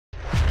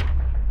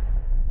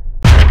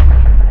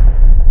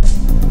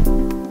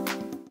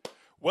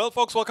Well,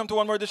 folks, welcome to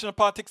one more edition of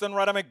Politics Done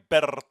Right. I'm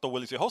Egberto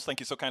Willis, your host. Thank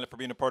you so kindly for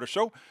being a part of the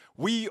show.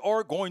 We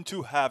are going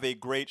to have a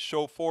great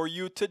show for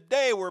you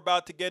today. We're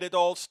about to get it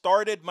all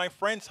started. My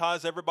friends,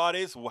 how's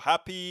everybody's?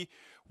 Happy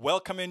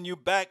welcoming you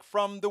back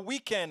from the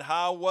weekend.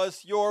 How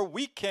was your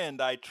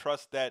weekend? I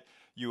trust that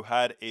you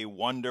had a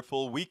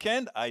wonderful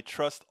weekend. I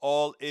trust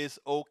all is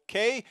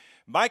okay.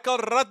 Michael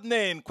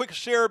Rudnin, quick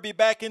share, be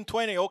back in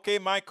 20. Okay,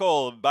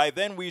 Michael, by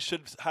then we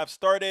should have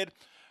started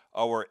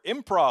our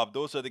improv.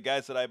 Those are the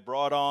guys that I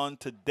brought on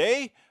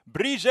today.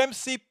 Bridge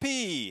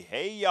MCP.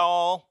 Hey,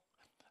 y'all.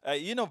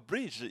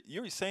 Bridge,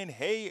 you're saying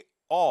hey,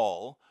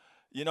 all.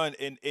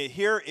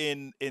 Here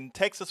in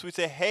Texas, we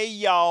say hey,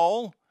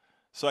 y'all.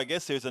 So I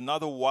guess there's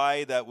another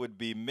Y that would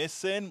be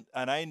missing.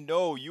 And I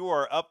know you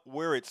are up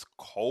where it's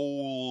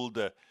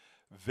cold.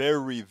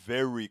 Very,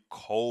 very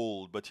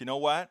cold. But you know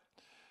what?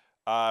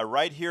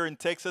 Right here in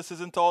Texas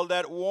isn't all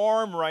that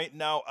warm right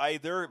now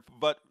either.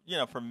 But,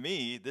 for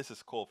me, this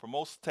is cold. For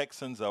most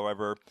Texans,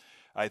 however,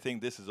 I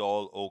think this is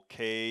all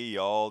okay,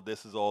 y'all.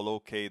 This is all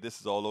okay. This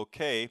is all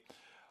okay.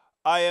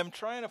 I am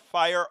trying to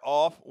fire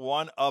off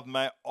one of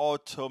my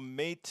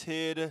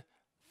automated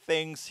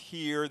things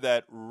here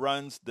that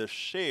runs the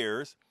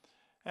shares.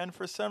 And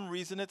for some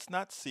reason, it's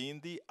not seeing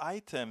the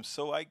items.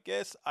 So I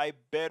guess I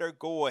better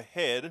go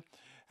ahead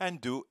and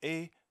do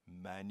a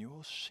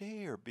manual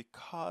share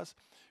because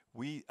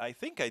I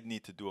think I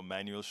need to do a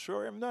manual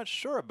share. I'm not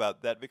sure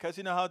about that because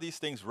you know how these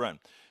things run.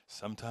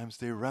 Sometimes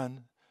they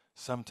run,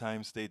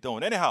 sometimes they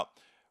don't. Anyhow,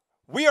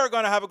 we are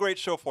going to have a great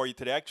show for you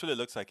today. Actually, it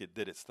looks like it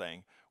did its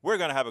thing. We're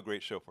going to have a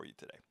great show for you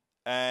today.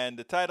 And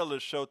the title of the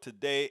show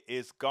today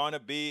is going to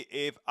be,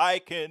 if I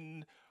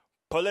can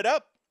pull it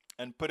up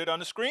and put it on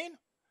the screen.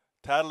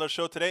 Title of the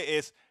show today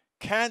is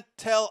Can't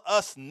Tell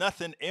Us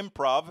Nothing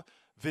Improv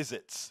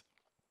Visits.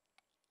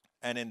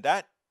 And in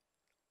that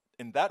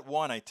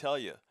one, I tell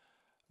you,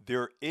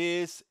 there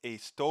is a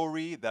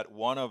story that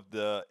one of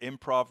the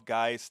improv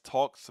guys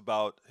talks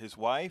about his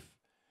wife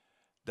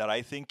that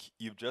I think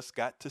you've just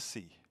got to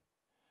see.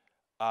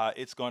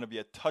 It's going to be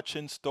a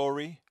touching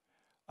story.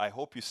 I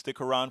hope you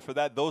stick around for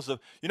that.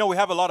 We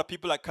have a lot of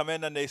people that come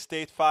in and they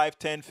stay 5,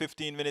 10,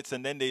 15 minutes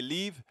and then they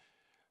leave.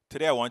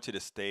 Today, I want you to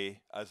stay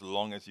as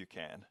long as you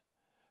can.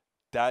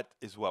 That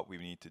is what we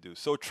need to do.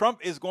 So Trump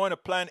is going to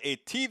plan a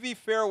TV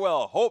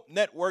farewell. Hope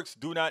networks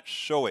do not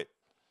show it.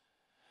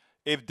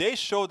 If they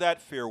show that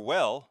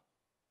farewell,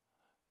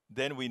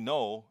 then we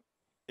know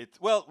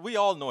we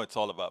all know it's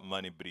all about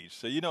money, Breach.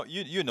 So you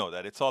know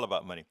that it's all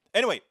about money.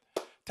 Anyway,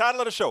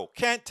 title of the show,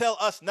 Can't Tell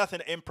Us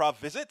Nothing Improv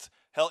Visits,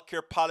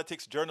 Healthcare,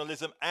 Politics,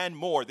 Journalism, and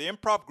more. The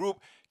improv group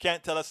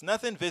Can't Tell Us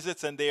Nothing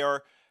Visits, and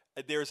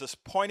there's this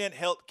poignant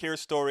healthcare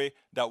story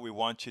that we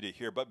want you to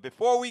hear. But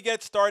before we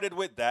get started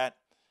with that,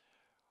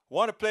 I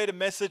want to play the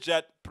message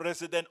that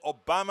President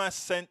Obama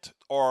sent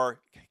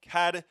or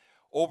had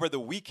over the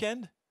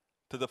weekend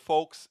to the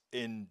folks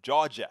in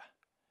Georgia,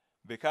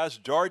 because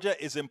Georgia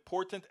is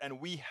important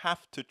and we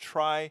have to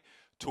try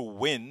to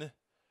win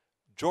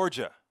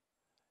Georgia.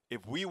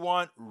 If we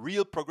want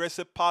real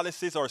progressive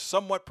policies or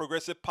somewhat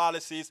progressive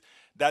policies,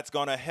 that's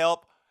going to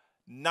help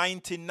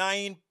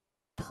 99%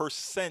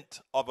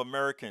 of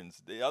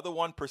Americans. The other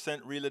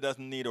 1% really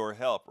doesn't need our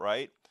help,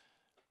 right?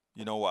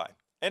 You know why.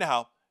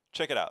 Anyhow,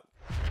 check it out.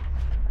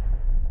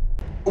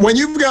 When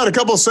you've got a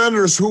couple of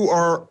senators who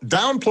are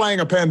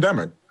downplaying a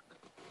pandemic,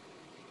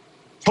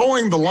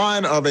 towing the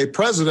line of a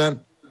president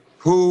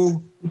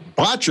who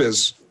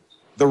botches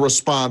the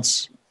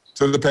response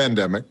to the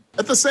pandemic.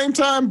 At the same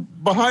time,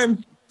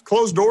 behind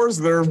closed doors,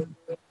 they're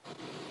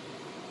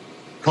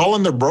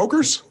calling their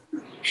brokers.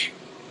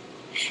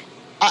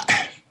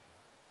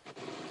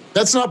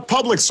 That's not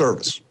public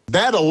service.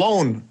 That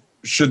alone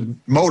should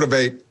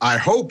motivate, I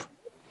hope,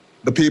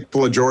 the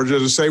people of Georgia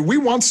to say, we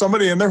want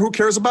somebody in there who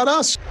cares about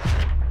us.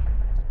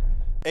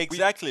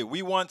 Exactly.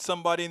 We want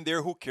somebody in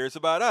there who cares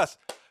about us.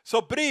 So,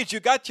 Bridge,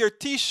 you got your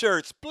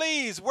T-shirts.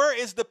 Please, where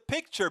is the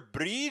picture,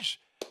 Bridge?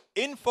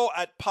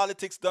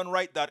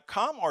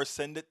 info@politicsdoneright.com or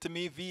send it to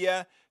me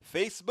via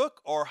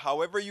Facebook or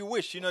however you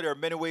wish. There are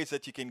many ways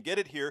that you can get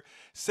it here.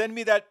 Send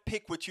me that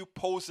pic with you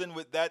posing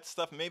with that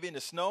stuff, maybe in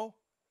the snow.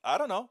 I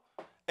don't know.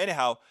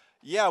 Anyhow,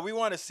 yeah, we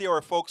want to see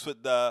our folks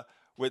with our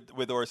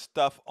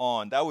stuff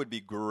on. That would be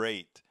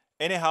great.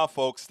 Anyhow,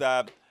 folks,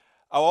 I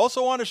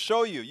also want to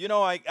show you.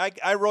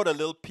 I wrote a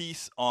little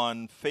piece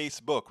on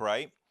Facebook,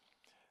 right?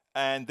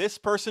 And this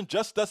person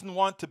just doesn't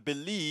want to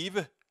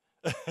believe.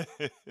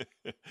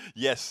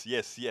 Yes.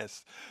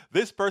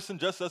 This person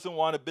just doesn't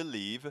want to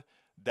believe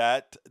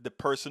that the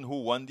person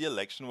who won the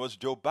election was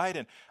Joe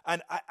Biden.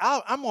 And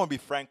I'm going to be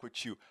frank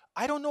with you.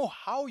 I don't know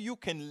how you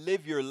can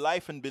live your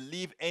life and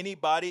believe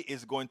anybody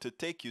is going to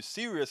take you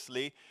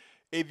seriously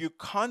if you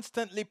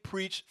constantly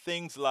preach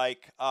things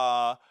like,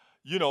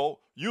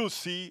 you'll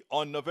see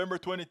on November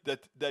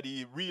 20th that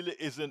he really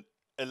isn't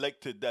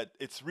elected, that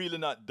it's really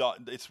not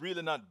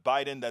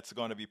Biden that's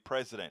going to be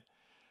president.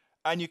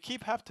 And you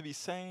have to be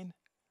saying,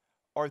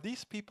 are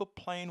these people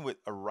playing with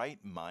a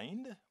right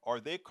mind? Are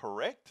they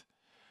correct?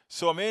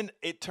 So,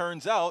 it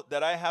turns out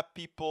that I have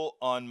people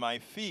on my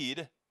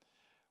feed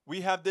we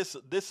have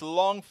this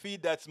long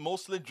feed that's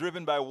mostly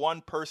driven by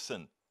one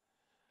person,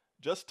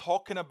 just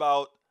talking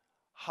about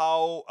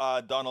how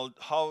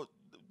how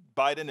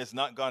Biden is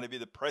not going to be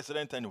the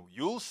president, and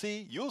you'll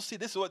see.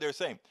 This is what they're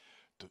saying.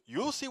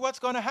 You'll see what's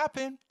going to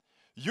happen.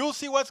 You'll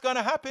see what's going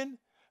to happen,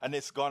 and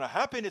it's going to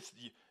happen.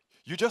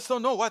 You just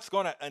don't know what's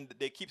going to. And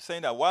they keep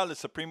saying that while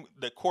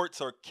the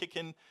courts are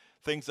kicking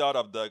things out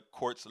of the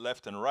courts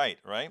left and right,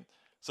 right?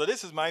 So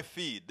this is my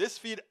feed. This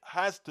feed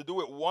has to do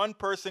with one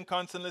person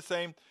constantly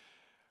saying,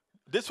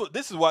 this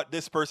is what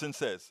this person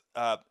says.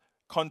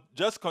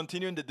 Just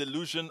continuing the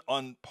delusion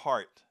on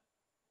part.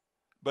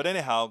 But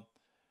anyhow,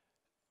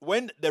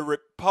 when the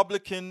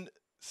Republican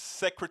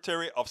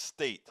Secretary of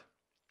State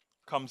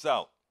comes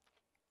out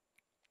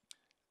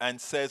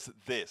and says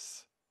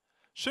this,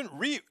 shouldn't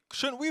we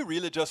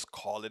really just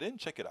call it in?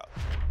 Check it out.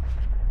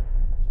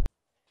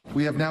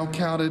 We have now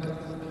counted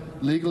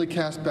legally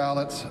cast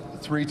ballots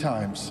 3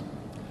 times,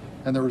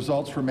 and the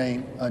results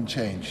remain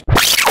unchanged.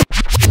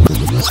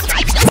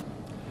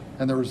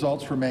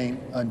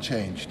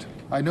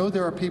 I know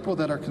there are people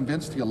that are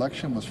convinced the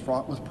election was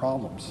fraught with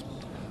problems,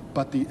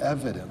 but the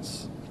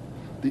evidence,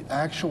 the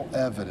actual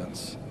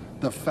evidence,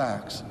 the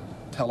facts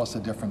tell us a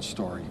different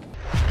story.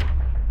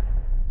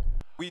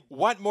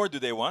 What more do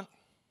they want?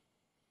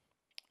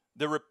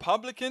 The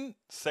Republican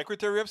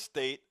Secretary of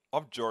State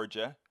of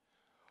Georgia,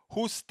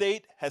 whose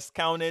state has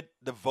counted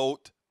the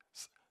vote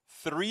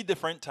 3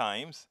 different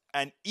times,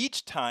 and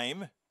each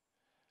time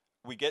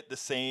we get the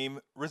same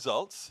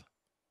results,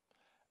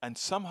 and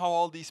somehow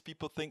all these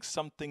people think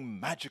something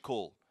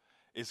magical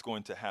is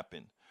going to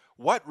happen.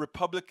 What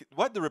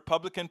the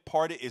Republican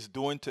Party is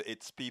doing to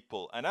its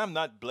people, and I'm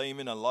not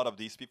blaming a lot of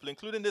these people,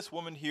 including this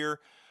woman here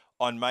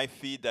on my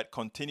feed that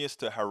continues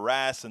to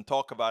harass and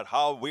talk about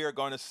how we are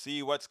going to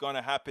see what's going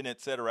to happen,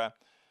 etc.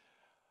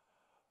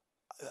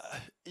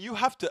 You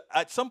have to,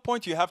 at some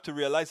point, you have to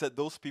realize that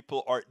those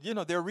people are,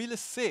 they're really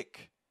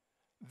sick.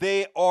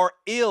 They are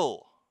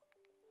ill.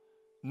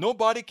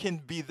 Nobody can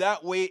be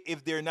that way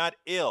if they're not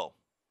ill.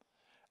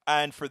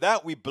 And for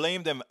that, we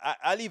blame them.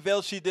 Ali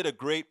Velshi did a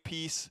great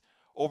piece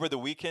over the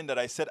weekend that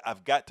I said,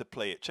 I've got to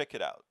play it. Check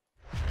it out.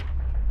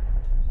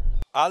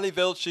 Ali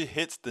Velshi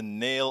hits the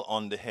nail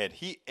on the head.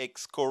 He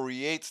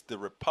excoriates the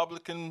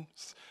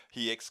Republicans.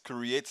 He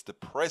excoriates the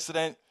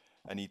president.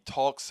 And he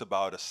talks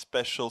about a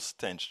special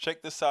stench.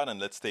 Check this out, and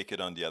let's take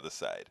it on the other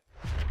side.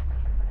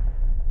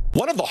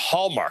 One of the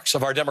hallmarks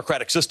of our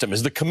democratic system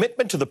is the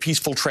commitment to the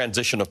peaceful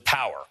transition of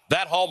power.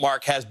 That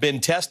hallmark has been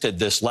tested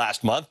this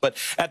last month, but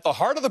at the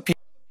heart of the peaceful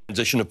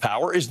transition of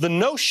power is the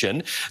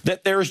notion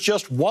that there is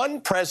just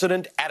one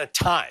president at a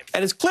time.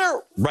 And it's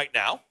clear right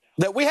now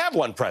that we have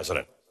one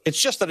president. It's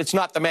just that it's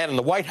not the man in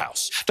the White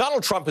House.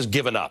 Donald Trump has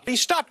given up. He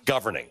stopped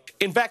governing.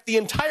 In fact, the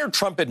entire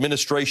Trump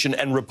administration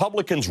and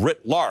Republicans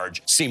writ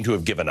large seem to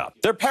have given up.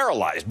 They're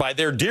paralyzed by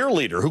their dear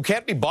leader, who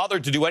can't be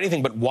bothered to do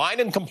anything but whine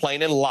and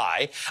complain and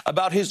lie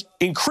about his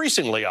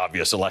increasingly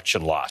obvious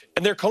election loss.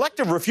 And their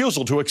collective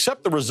refusal to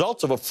accept the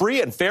results of a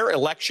free and fair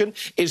election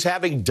is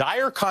having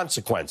dire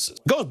consequences.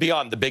 It goes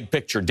beyond the big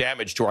picture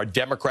damage to our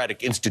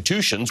democratic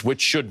institutions,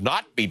 which should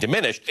not be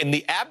diminished. In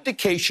the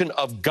abdication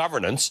of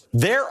governance,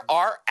 there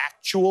are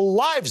actual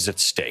lives at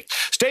stake.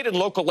 State and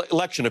local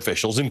election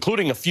officials,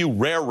 including a few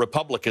rare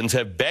Republicans,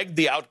 have begged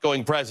the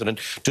outgoing president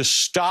to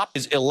stop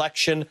his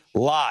election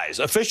lies.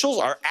 Officials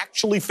are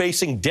actually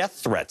facing death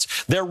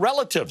threats. Their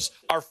relatives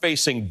are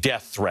facing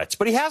death threats.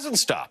 But he hasn't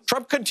stopped.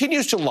 Trump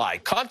continues to lie.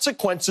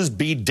 Consequences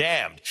be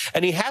damned.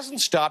 And he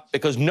hasn't stopped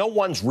because no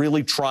one's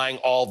really trying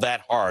all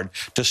that hard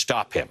to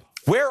stop him.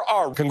 Where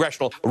are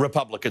congressional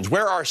Republicans?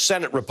 Where are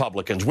Senate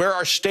Republicans? Where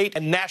are state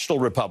and national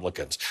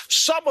Republicans?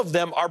 Some of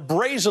them are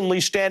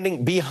brazenly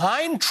standing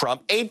behind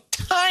Trump. A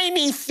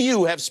tiny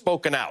few have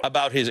spoken out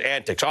about his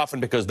antics, often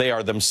because they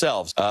are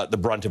themselves the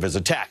brunt of his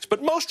attacks.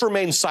 But most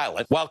remain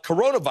silent while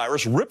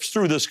coronavirus rips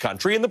through this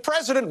country and the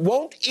president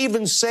won't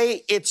even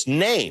say its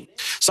name.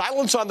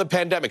 Silence on the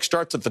pandemic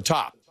starts at the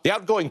top. The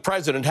outgoing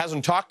president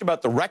hasn't talked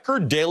about the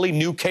record daily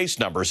new case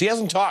numbers. He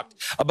hasn't talked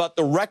about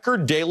the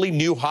record daily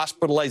new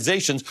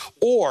hospitalizations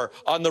or,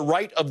 on the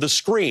right of the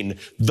screen,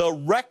 the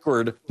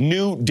record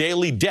new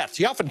daily deaths.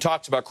 He often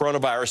talks about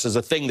coronavirus as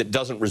a thing that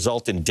doesn't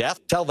result in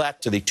death. Tell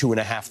that to the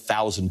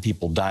 2,500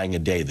 people dying a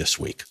day this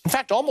week. In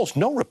fact, almost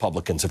no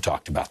Republicans have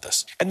talked about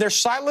this. And their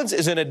silence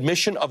is an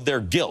admission of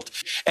their guilt,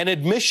 an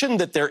admission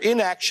that their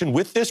inaction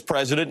with this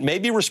president may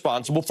be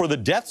responsible for the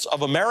deaths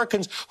of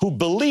Americans who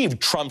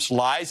believed Trump's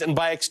lies and,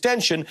 by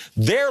extension,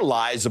 their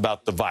lies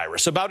about the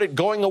virus, about it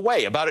going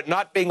away, about it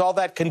not being all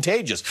that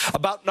contagious,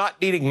 about not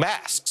needing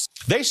masks.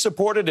 They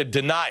supported a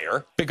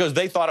denier because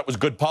they thought it was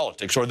good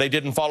politics, or they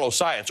didn't follow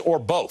science, or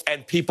both,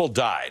 and people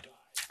died.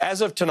 As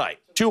of tonight,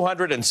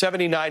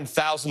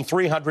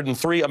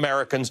 279,303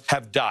 Americans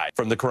have died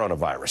from the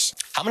coronavirus.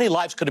 How many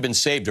lives could have been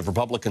saved if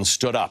Republicans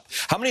stood up?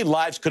 How many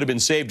lives could have been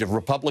saved if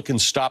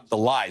Republicans stopped the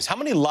lies? How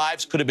many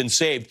lives could have been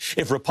saved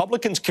if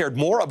Republicans cared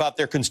more about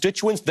their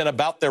constituents than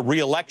about their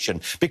reelection?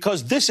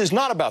 Because this is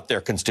not about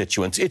their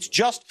constituents. It's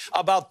just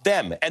about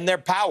them and their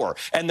power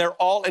and their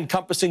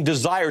all-encompassing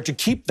desire to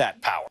keep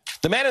that power.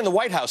 The man in the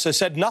White House has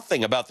said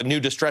nothing about the new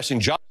distressing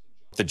job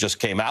that just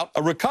came out.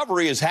 A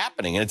recovery is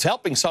happening, and it's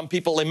helping some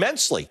people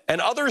immensely,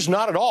 and others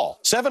not at all.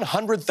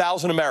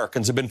 700,000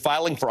 Americans have been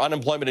filing for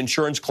unemployment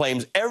insurance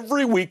claims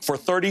every week for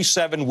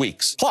 37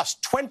 weeks. Plus,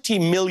 20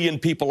 million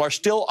people are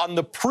still on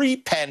the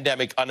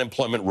pre-pandemic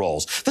unemployment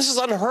rolls. This is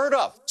unheard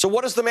of. So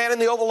what does the man in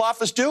the Oval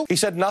Office do? He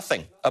said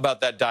nothing about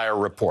that dire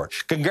report.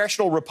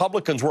 Congressional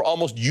Republicans were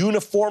almost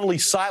uniformly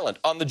silent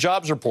on the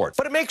jobs report.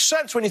 But it makes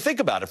sense when you think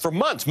about it. For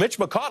months, Mitch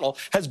McConnell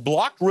has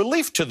blocked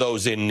relief to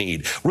those in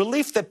need,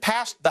 relief that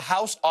passed the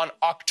House on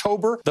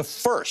October the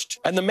 1st.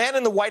 And the man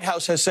in the White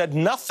House has said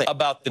nothing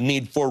about the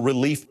need for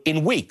relief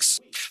in weeks.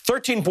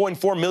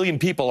 13.4 million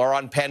people are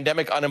on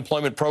pandemic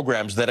unemployment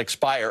programs that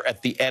expire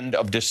at the end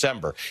of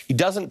December. He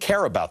doesn't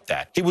care about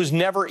that. He was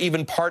never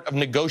even part of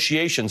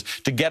negotiations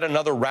to get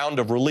another round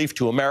of relief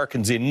to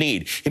Americans in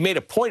need. He made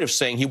a point of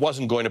saying he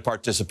wasn't going to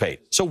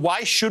participate. So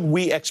why should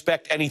we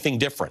expect anything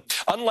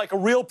different? Unlike a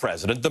real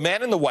president, the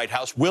man in the White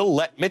House will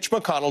let Mitch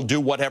McConnell do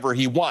whatever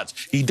he wants.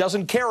 He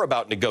doesn't care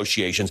about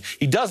negotiations.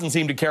 He doesn't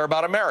seem to care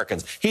about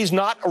Americans. He's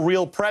not a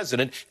real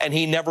president, and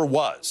he never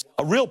was.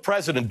 A real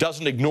president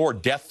doesn't ignore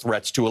death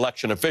threats to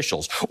election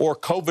officials or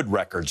COVID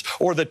records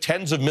or the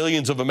tens of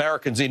millions of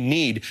Americans in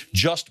need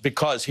just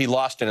because he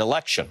lost an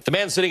election. The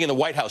man sitting in the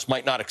White House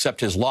might not accept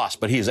his loss,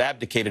 but he has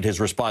abdicated his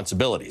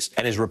responsibilities,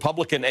 and his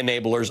Republican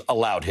enablers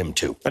allowed him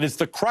to. And it's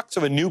the crux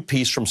of a new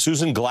piece from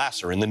Susan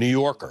Glasser in The New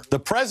Yorker. The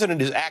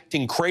president is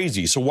acting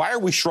crazy, so why are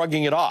we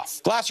shrugging it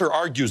off? Glasser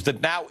argues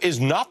that now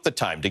is not the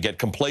time to get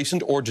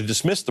complacent or to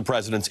dismiss the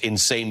president's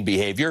insane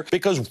behavior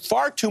because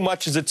far too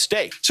much is at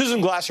stake.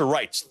 Susan Glasser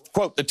writes,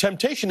 quote, "The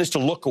temptation is to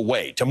look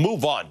away, to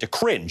move on, to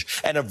cringe,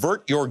 and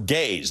avert your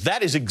gaze.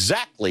 That is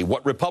exactly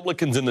what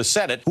Republicans in the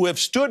Senate who have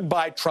stood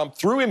by Trump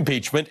through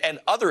impeachment and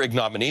other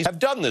ignominies have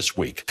done this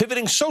week,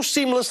 pivoting so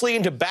seamlessly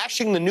into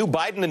bashing the new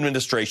Biden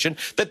administration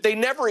that they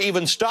never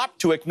even stopped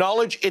to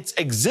acknowledge its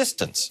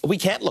existence. We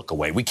can't look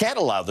away. We can't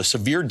allow the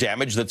severe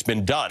damage that's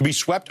been done to be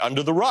swept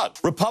under the rug.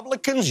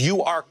 Republicans,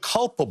 you are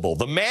culpable.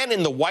 The man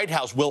in the White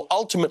House will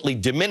ultimately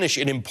diminish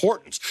in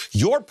importance.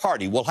 Your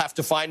party will have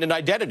to find an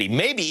identity,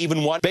 maybe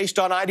even one based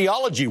on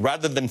ideology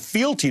rather than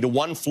fealty to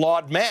one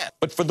flawed man.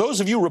 But for those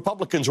of you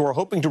Republicans who are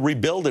hoping to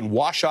rebuild and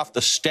wash off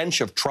the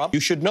stench of Trump, you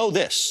should know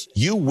this.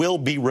 You will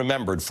be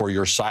remembered for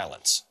your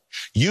silence.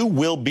 You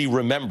will be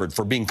remembered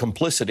for being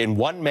complicit in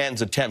one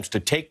man's attempts to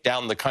take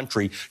down the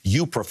country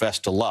you profess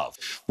to love.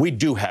 We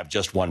do have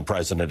just one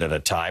president at a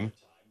time.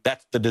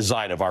 That's the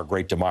design of our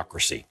great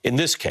democracy. In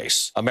this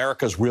case,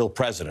 America's real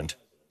president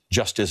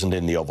just isn't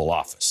in the Oval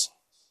Office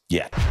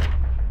yet."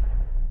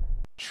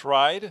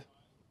 Tried,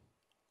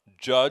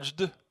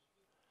 judged,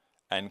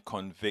 and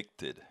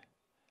convicted.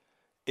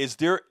 Is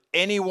there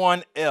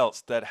anyone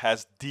else that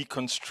has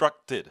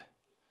deconstructed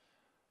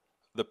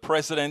the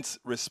president's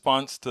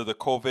response to the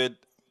COVID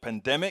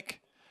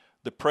pandemic,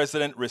 the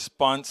president's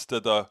response to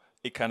the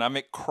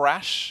economic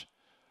crash,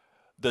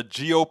 the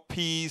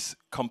GOP's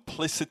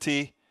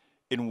complicity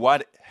in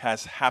what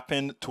has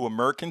happened to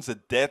Americans, the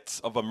deaths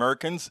of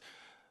Americans,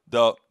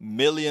 the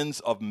millions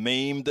of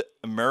maimed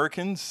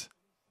Americans?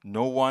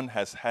 No one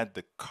has had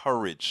the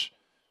courage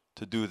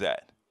to do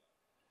that.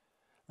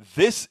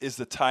 This is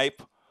the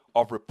type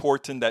of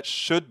reporting that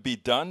should be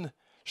done,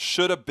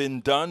 should have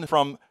been done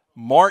from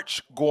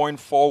March going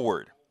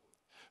forward.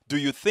 Do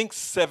you think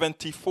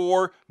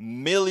 74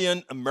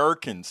 million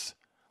Americans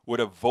would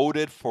have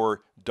voted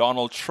for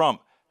Donald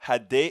Trump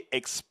had they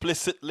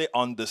explicitly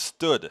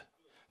understood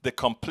the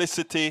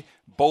complicity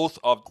both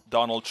of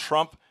Donald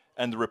Trump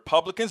and the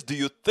Republicans? Do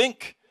you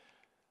think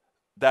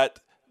that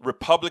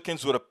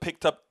Republicans would have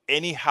picked up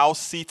any House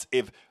seats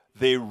if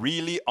they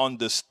really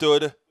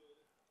understood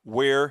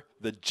where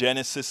the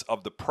genesis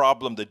of the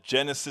problem, the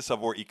genesis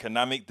of our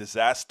economic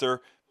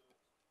disaster,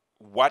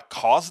 what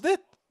caused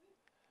it?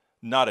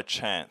 Not a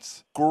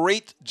chance.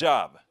 Great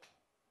job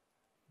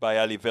by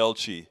Ali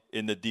Velci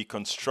in the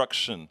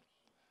deconstruction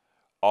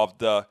of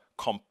the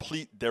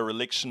complete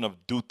dereliction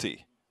of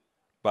duty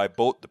by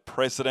both the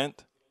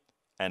president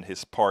and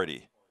his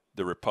party,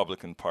 the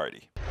Republican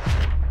Party.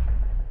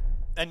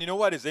 And you know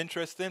what is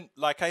interesting?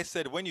 Like I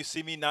said, when you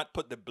see me not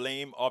put the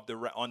blame of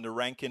on the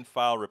rank and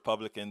file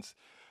Republicans,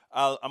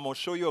 I'm going to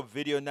show you a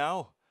video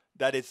now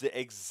that is the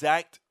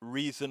exact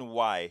reason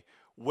why.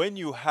 When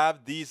you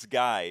have these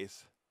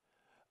guys,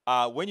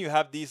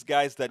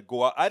 that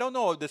go out, I don't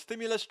know, the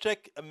stimulus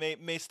check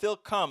may still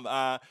come.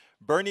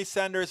 Bernie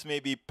Sanders may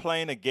be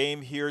playing a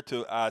game here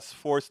to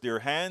force their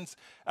hands,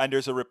 and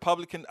there's a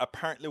Republican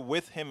apparently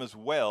with him as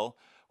well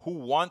who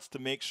wants to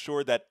make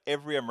sure that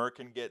every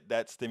American get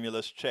that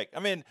stimulus check. I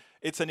mean,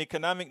 it's an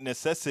economic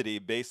necessity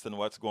based on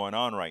what's going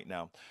on right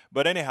now.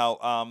 But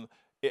anyhow,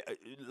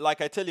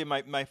 like I tell you,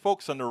 my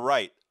folks on the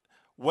right,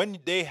 when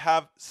they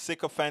have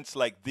sycophants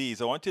like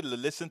these, I want you to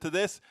listen to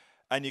this,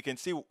 and you can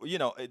see,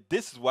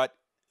 this is what,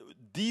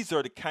 these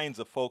are the kinds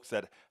of folks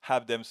that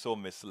have them so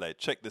misled.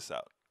 Check this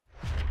out.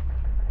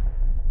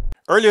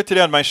 Earlier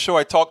today on my show,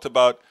 I talked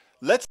about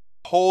let's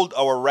hold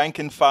our rank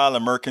and file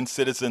American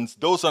citizens,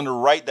 those on the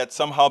right that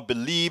somehow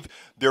believe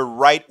they're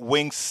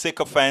right-wing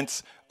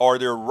sycophants or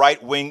they're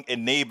right-wing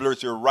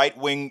enablers, they're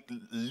right-wing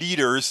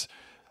leaders.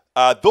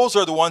 Those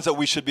are the ones that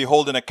we should be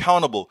holding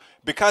accountable,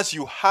 because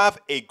you have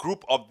a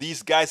group of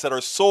these guys that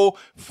are so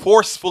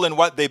forceful in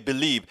what they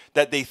believe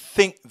that they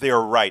think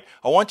they're right.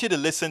 I want you to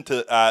listen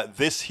to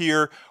this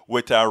here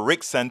with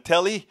Rick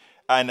Santelli,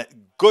 and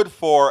good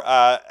for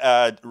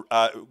Andrew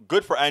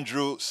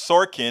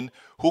Sorkin,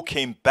 who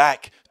came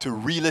back to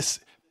really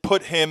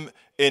put him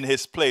in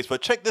his place.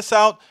 But check this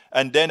out,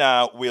 and then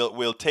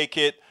we'll take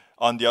it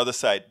on the other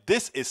side.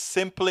 This is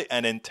simply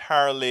and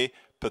entirely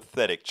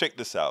pathetic. Check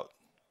this out.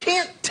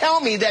 Can't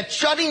tell me that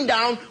shutting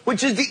down,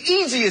 which is the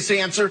easiest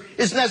answer,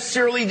 is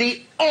necessarily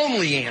the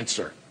only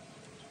answer.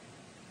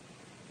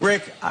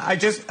 Rick, I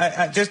just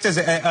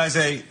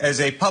as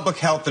a public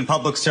health and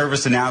public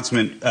service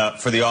announcement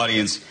for the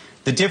audience,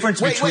 the difference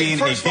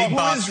between a big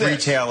box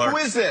retailer. Who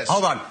is this?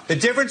 Hold on. The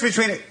difference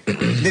between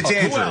it's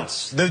Andrew. Who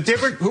else? The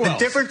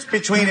difference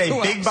between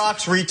a big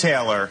box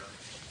retailer.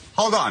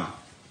 Hold on.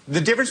 The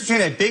difference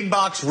between a big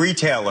box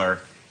retailer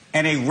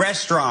and a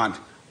restaurant,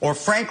 or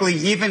frankly,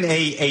 even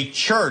a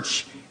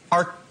church,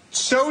 are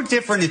so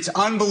different, it's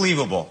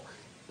unbelievable.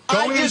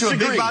 Going into a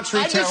big box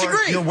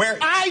retailer,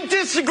 I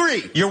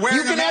disagree. You're wearing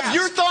a mask. You can have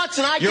your thoughts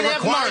and I can have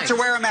mine. You're required to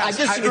wear a mask.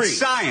 I disagree. It's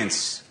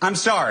science. I'm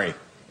sorry.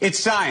 It's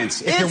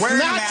science. If you're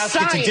wearing a mask,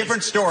 science. it's a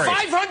different story.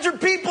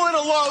 500 people at a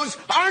Lowe's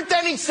aren't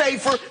any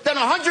safer than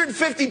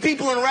 150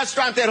 people in a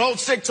restaurant that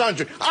holds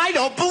 600. I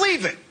don't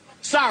believe it.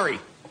 Sorry.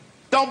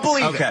 Don't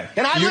believe it.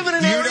 And I live in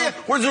an area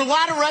where there's a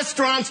lot of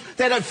restaurants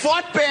that have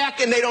fought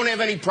back and they don't have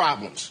any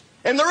problems.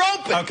 And they're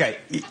open. Okay.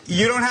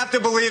 You don't have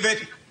to believe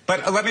it,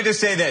 but let me just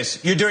say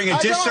this. You're doing a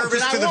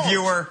disservice to the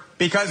viewer,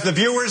 because the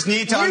viewers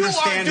need to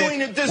understand it. You are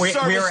doing a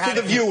disservice to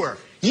the viewer.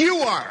 You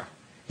are.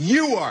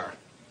 You are.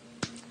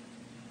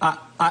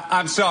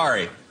 I'm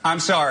sorry. I'm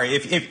sorry.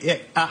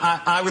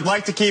 I would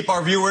like to keep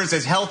our viewers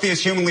as healthy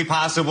as humanly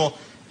possible.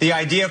 The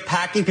idea of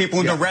packing people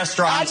into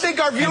restaurants. I think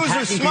our viewers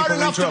are smart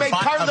enough to make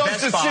part of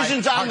those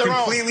decisions on their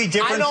own.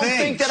 I don't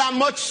think that I'm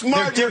much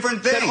smarter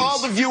than all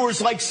the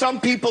viewers like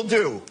some people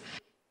do.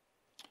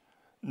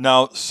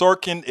 Now,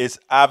 Sorkin is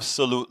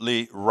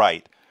absolutely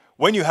right.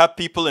 When you have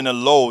people in a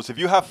Lowe's, if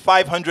you have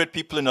 500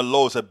 people in a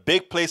Lowe's, a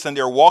big place, and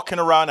they're walking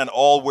around and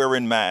all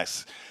wearing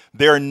masks,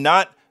 they're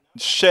not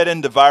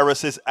shedding the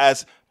viruses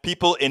as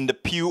people in the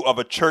pew of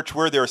a church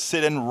where they're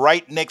sitting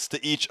right next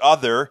to each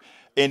other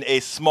in a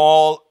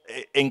small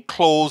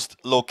enclosed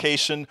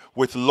location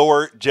with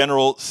lower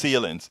general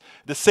ceilings.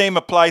 The same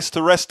applies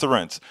to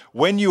restaurants.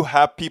 When you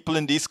have people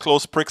in these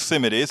close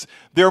proximities,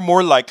 they're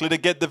more likely to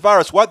get the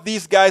virus. What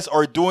these guys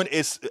are doing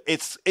is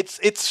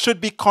it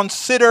should be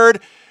considered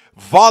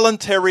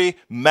voluntary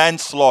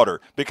manslaughter,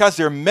 because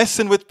they're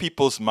messing with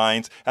people's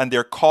minds and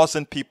they're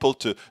causing people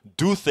to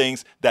do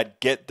things that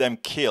get them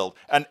killed.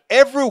 And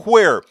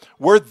everywhere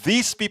where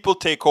these people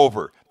take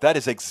over, that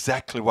is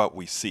exactly what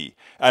we see.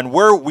 And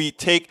where we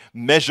take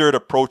measured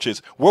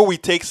approaches, where we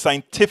take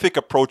scientific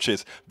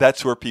approaches,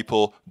 that's where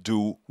people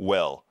do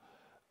well.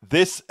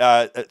 This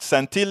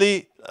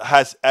Santilli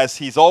has, as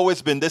he's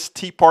always been this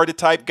Tea Party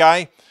type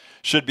guy,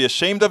 should be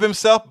ashamed of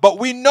himself, but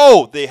we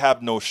know they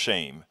have no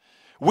shame.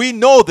 We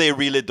know they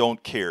really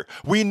don't care.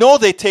 We know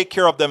they take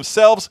care of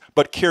themselves,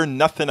 but care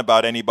nothing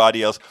about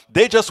anybody else.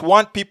 They just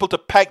want people to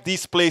pack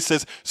these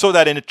places so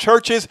that in the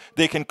churches,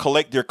 they can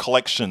collect their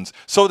collections.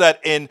 So that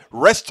in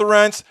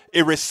restaurants,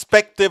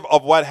 irrespective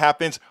of what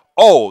happens,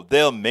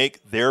 they'll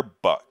make their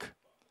buck.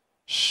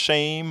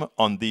 Shame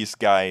on these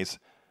guys.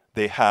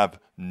 They have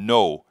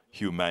no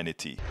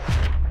humanity.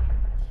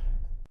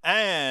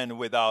 And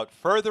without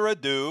further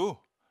ado,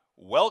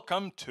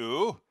 welcome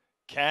to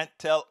Can't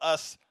Tell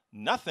Us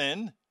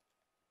Nothing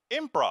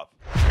Improv.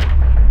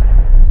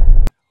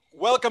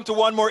 Welcome to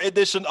one more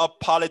edition of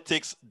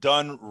Politics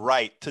Done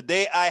Right.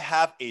 Today I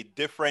have a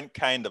different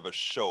kind of a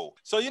show.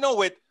 So,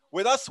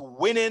 with us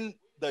winning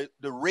the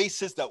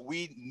races that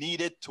we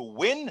needed to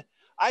win,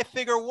 I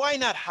figure why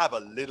not have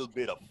a little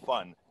bit of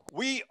fun?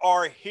 We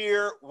are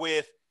here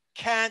with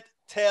Can't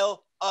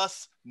Tell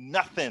Us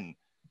Nothing.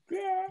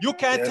 You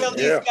can't tell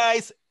these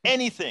guys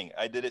anything.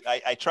 I did it.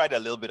 I tried a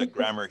little bit of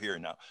grammar here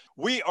now.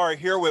 We are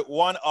here with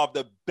one of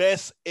the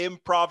best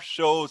improv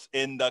shows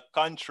in the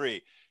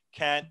country.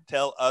 Can't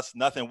Tell Us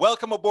Nothing.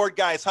 Welcome aboard,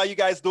 guys. How you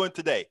guys doing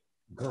today?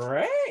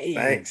 Great.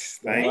 Thanks.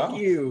 Thank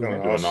you.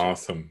 We're doing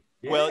awesome.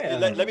 Well,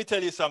 let me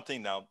tell you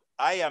something now.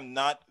 I am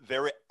not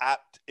very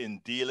apt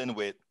in dealing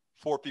with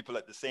four people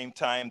at the same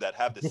time that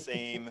have the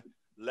same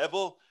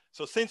level.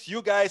 So since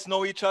you guys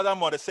know each other, I'm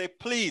going to say,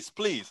 please,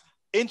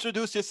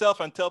 introduce yourself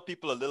and tell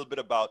people a little bit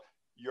about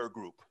your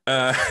group?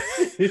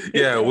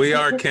 Yeah, we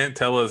are Can't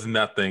Tell Us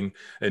Nothing,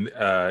 an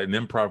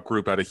improv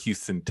group out of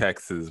Houston,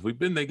 Texas. We've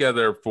been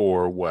together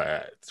for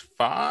what,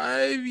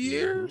 5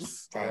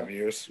 years? 5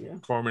 years. Yeah.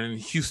 Forming in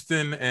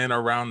Houston and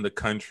around the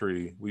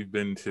country. We've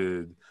been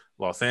to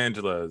Los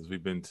Angeles.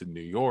 We've been to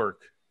New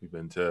York. We've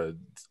been to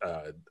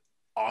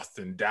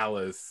Austin,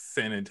 Dallas,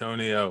 San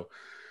Antonio.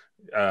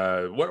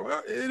 Where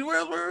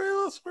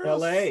else?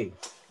 LA.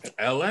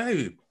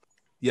 LA.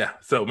 Yeah.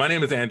 So my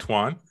name is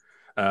Antoine.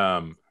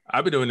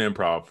 I've been doing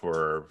improv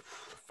for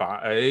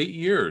 8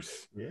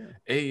 years. Yeah.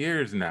 8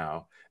 years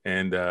now.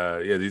 And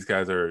yeah, these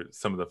guys are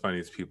some of the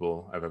funniest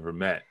people I've ever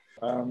met.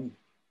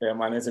 Yeah,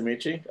 my name is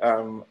Amici.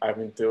 I've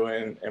been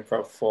doing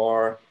improv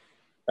for,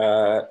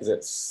 is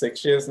it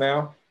 6 years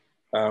now?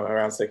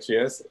 Around 6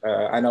 years.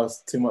 I know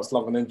it's too much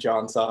longer than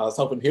John, so I was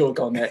hoping he would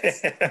go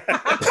next.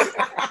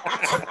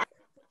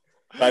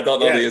 I don't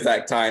know the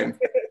exact time.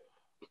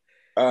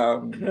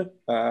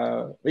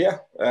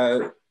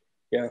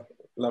 Yeah,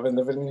 loving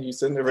living in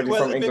Houston, originally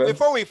from England.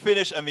 Before we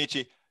finish,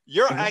 Amici,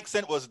 your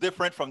accent was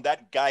different from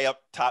that guy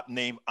up top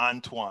named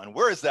Antoine.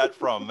 Where is that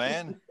from,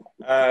 man?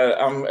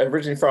 I'm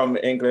originally from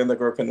England. I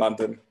grew up in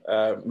London,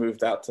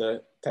 moved out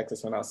to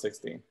Texas when I was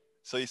 16.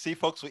 So you see,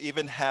 folks, we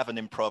even have an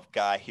improv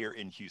guy here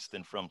in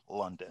Houston from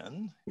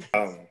London.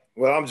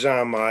 Well, I'm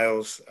John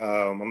Miles.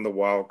 I'm the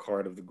wild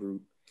card of the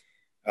group.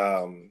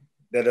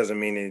 That doesn't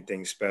mean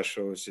anything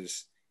special. It's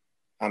just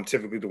I'm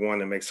typically the one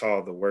that makes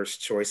all the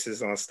worst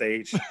choices on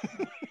stage.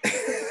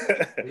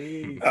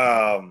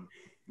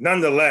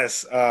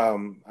 Nonetheless, I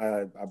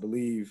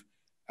believe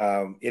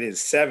it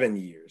is 7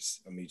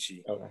 years,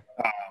 Amici. Okay.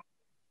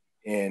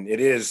 And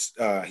it is,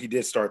 he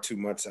did start 2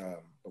 months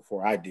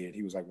before I did.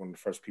 He was like one of the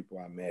first people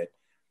I met.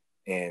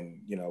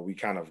 And, you know, we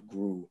kind of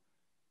grew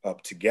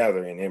up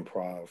together in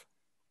improv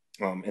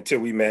until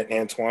we met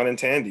Antoine and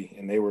Tandy,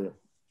 and they were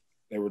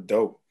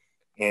dope.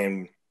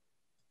 And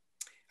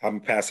I'm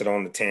gonna pass it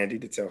on to Tandy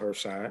to tell her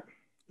side.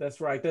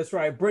 That's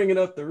right. Bringing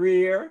up the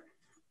rear.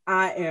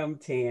 I am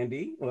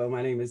Tandy. Well,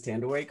 my name is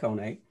Tandaway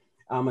Kone.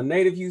 I'm a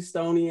native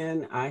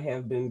Houstonian. I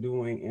have been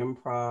doing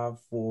improv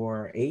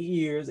for 8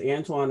 years.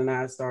 Antoine and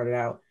I started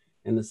out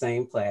in the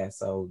same class,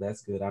 so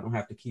that's good. I don't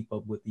have to keep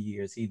up with the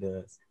years he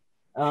does.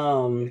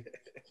 Love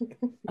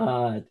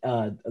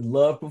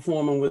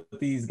performing with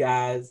these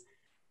guys.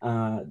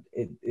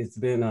 It's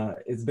been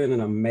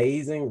an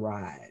amazing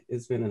ride.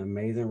 It's been an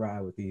amazing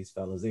ride with these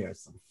fellas. They are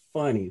some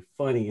funny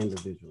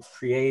individuals,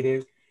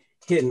 creative,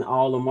 hitting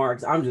all the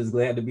marks. I'm just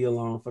glad to be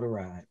along for the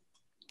ride.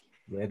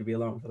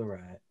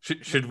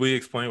 Should we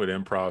explain what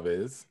improv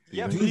is?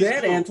 Yeah, do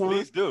that, Antoine.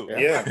 Please do.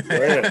 Yeah, go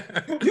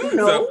ahead.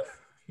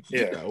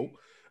 You know.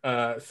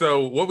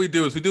 So what we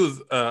do is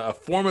a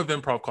form of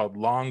improv called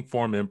long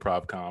form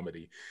improv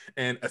comedy.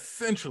 And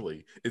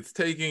essentially it's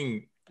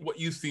taking what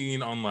you've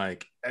seen on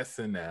like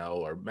SNL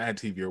or Mad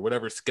TV or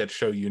whatever sketch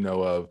show you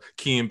know of,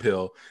 Key and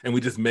Peele, and we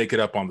just make it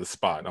up on the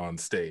spot on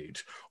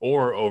stage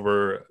or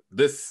over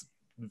this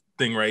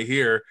thing right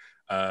here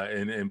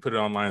and put it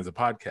online as a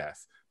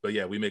podcast. But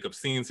yeah, we make up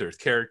scenes, there's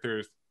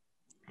characters,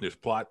 there's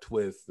plot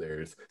twists,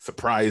 there's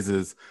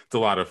surprises. It's a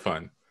lot of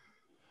fun.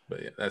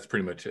 But yeah, that's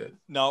pretty much it.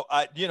 Now,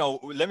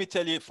 let me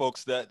tell you,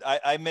 folks, that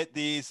I met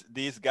these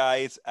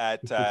guys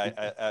at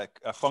a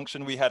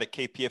function we had at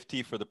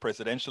KPFT for the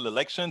presidential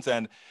elections,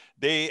 and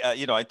they,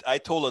 I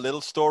told a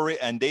little story,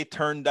 and they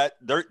turned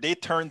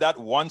that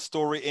one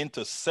story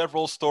into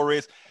several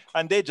stories,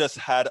 and they just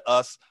had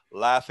us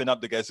laughing up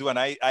the gazoo. And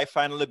I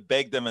finally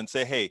begged them and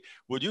say, hey,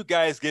 would you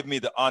guys give me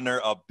the honor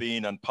of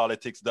being on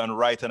Politics Done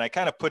Right? And I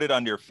kind of put it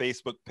on your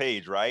Facebook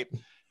page, right?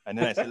 And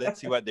then I said,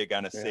 let's see what they're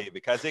going to say,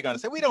 because they're going to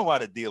say, we don't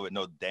want to deal with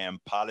no damn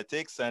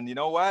politics. And you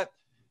know what?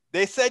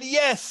 They said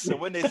yes.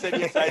 And when they said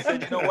yes, I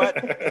said, you know what?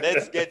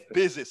 Let's get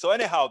busy. So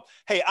anyhow,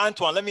 hey,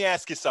 Antoine, let me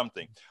ask you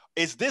something.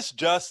 Is this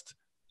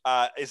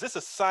a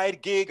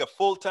side gig, a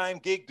full-time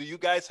gig? Do you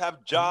guys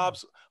have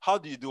jobs? How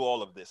do you do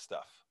all of this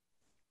stuff?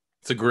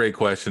 It's a great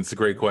question.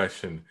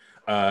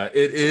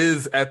 It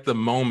is at the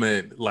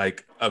moment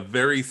like a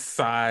very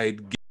side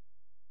gig.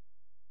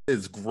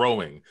 Is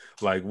growing.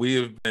 Like we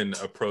have been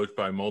approached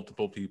by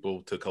multiple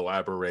people to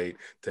collaborate,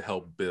 to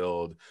help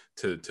build,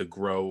 to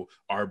grow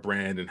our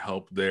brand and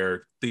help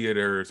their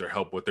theaters or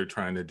help what they're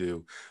trying to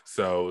do.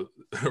 So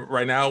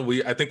right now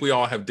I think we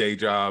all have day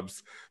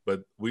jobs,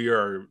 but we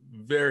are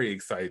very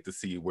excited to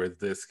see where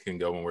this can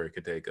go and where it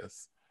can take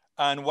us.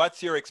 And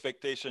what's your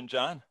expectation,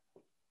 John?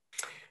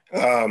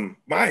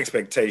 My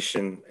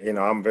expectation,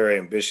 I'm very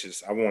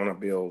ambitious. I want to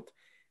build,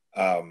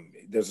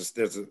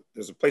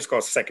 there's a place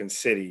called Second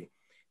City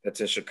that's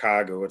in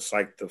Chicago. It's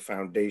like the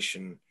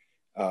foundation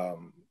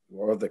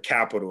or the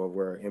capital of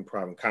where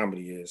improv and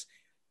comedy is.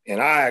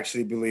 And I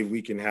actually believe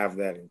we can have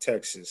that in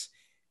Texas.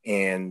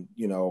 And,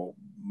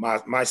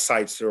 my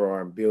sights are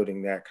on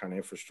building that kind of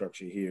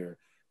infrastructure here.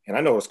 And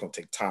I know it's going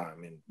to take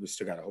time and we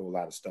still got a whole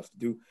lot of stuff to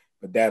do,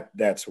 but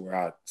that's where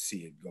I see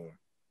it going.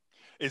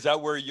 Is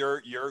that where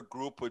your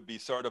group would be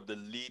sort of the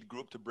lead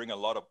group to bring a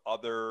lot of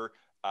other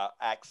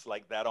acts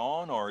like that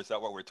on? Or is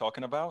that what we're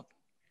talking about?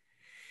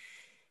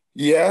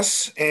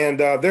 Yes, and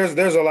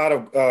there's a lot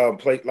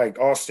of like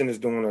Austin is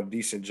doing a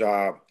decent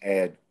job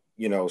at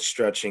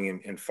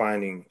stretching and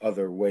finding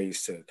other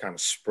ways to kind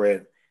of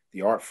spread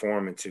the art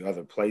form into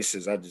other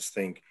places. I just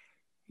think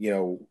you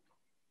know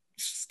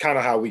it's kind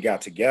of how we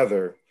got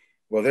together.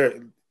 Well,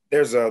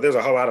 there's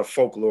a whole lot of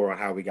folklore on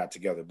how we got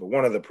together, but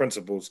one of the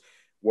principles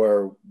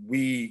where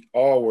we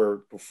all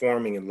were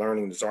performing and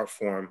learning this art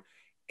form,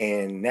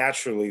 and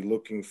naturally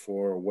looking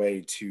for a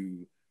way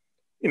to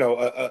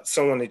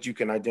someone that you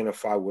can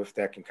identify with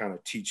that can kind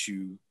of teach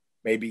you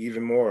maybe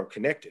even more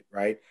connected,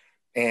 right?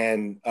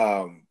 And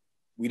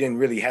we didn't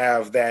really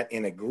have that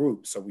in a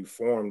group, so we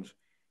formed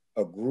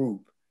a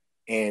group.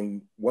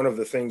 And one of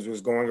the things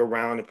was going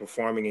around and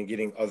performing and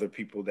getting other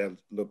people that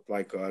looked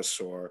like us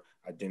or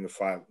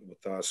identified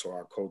with us or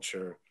our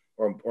culture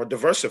or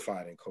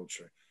diversified in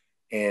culture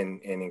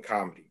and in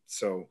comedy.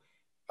 So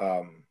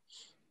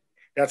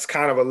that's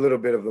kind of a little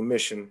bit of a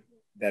mission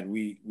that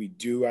we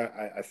do.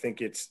 I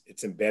think it's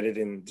embedded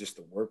in just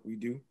the work we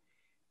do.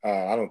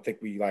 I don't think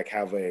we like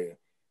have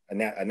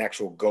an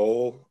actual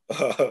goal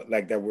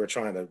like that we're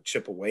trying to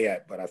chip away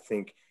at, but I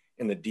think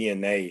in the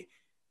DNA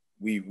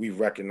we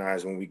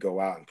recognize when we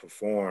go out and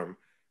perform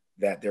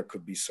that there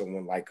could be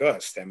someone like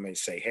us that may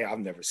say, "Hey, I've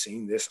never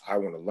seen this. I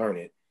want to learn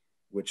it,"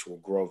 which will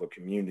grow the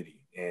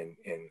community and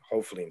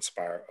hopefully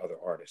inspire other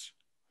artists.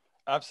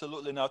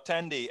 Absolutely. Now,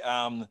 Tandy,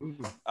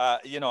 Mhm.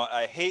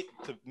 I hate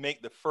to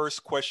make the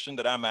first question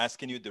that I'm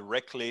asking you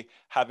directly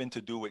having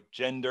to do with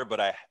gender, but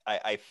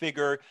I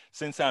figure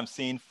since I'm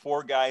seeing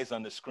four guys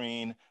on the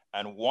screen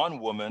and one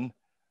woman,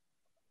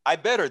 I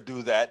better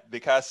do that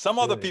because some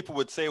other Good. people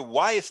would say,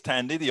 why is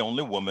Tandy the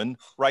only woman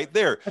right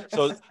there?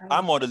 So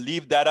I'm going to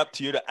leave that up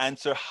to you to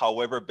answer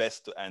however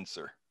best to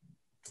answer.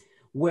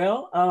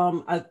 Well,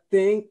 I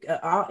think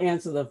I'll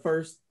answer the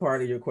first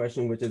part of your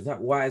question, which is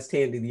why is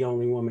Tandy the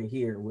only woman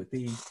here with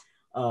these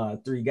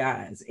three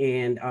guys?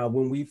 And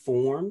when we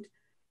formed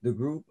the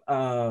group,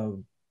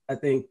 I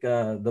think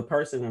the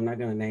person, I'm not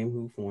going to name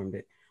who formed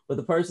it, but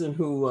the person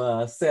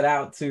who set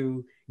out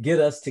to get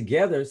us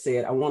together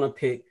said, I want to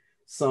pick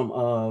some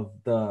of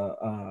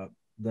the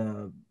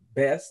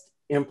best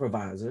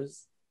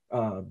improvisers,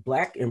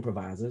 Black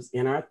improvisers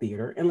in our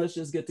theater, and let's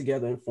just get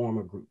together and form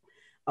a group.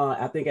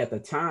 I think at the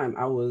time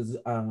I was,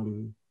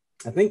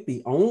 I think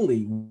the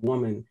only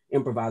woman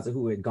improviser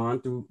who had gone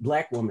through,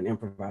 Black woman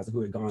improviser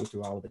who had gone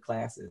through all of the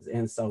classes.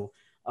 And so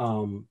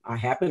I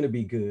happened to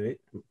be good,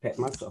 pat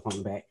myself on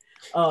the back.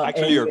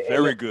 Actually, you're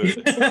very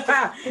good.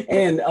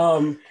 And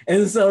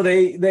so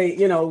they,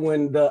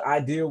 when the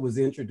idea was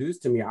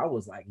introduced to me, I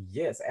was like,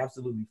 yes,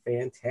 absolutely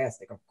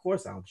fantastic. Of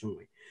course I'll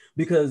join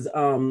because,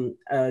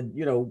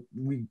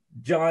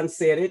 John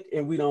said it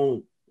and we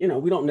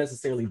don't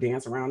necessarily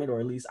dance around it, or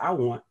at least I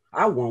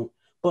won't.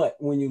 But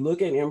when you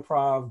look at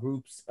improv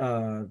groups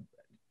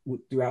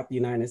throughout the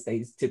United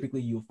States,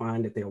 typically you'll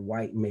find that they're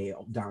white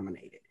male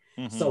dominated.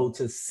 Mm-hmm. So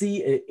to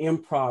see an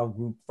improv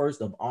group,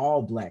 first of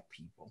all, Black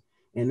people,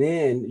 and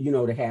then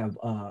to have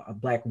a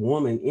Black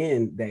woman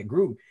in that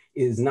group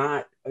is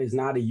not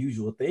a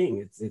usual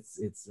thing.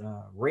 It's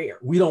rare.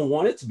 We don't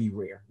want it to be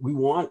rare. We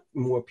want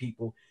more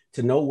people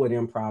to know what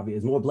improv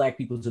is, more Black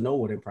people to know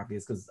what improv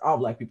is, because all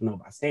Black people know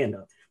about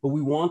stand-up, but we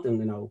want them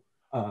to know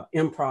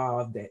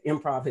improv, that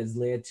improv has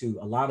led to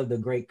a lot of the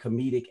great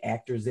comedic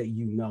actors that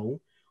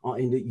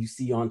and that you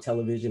see on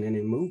television and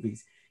in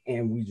movies,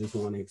 and we just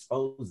want to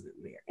expose them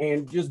there.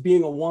 And just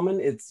being a woman,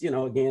 it's,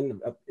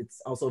 again,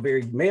 it's also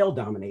very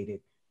male-dominated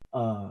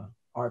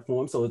art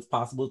form, so it's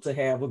possible to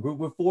have a group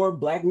with four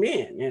Black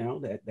men,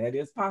 that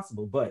is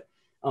possible, but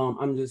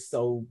I'm just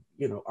so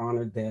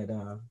honored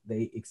that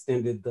they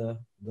extended the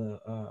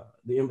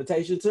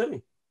invitation to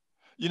me.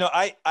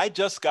 I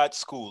just got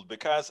schooled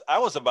because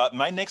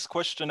my next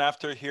question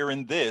after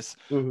hearing this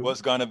mm-hmm.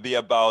 was going to be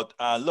about,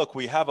 look,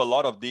 we have a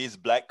lot of these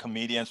Black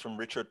comedians from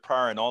Richard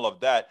Pryor and all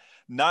of that,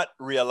 not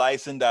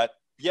realizing that,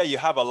 yeah, you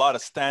have a lot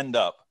of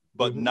stand-up,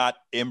 but mm-hmm. not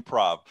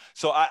improv.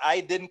 So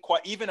I didn't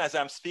quite, even as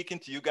I'm speaking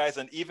to you guys,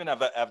 and even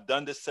I've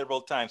done this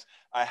several times,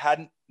 I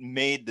hadn't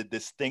made the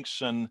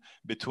distinction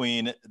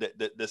between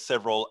the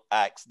several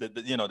acts,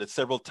 the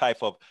several type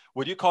of,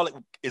 would you call it,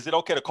 is it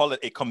okay to call it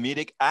a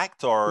comedic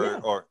act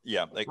or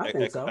like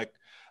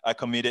a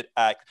comedic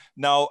act?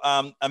 Now,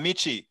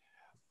 Amici,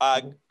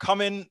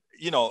 coming,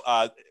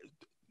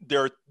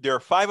 there are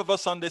five of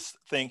us on this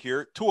thing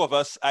here. Two of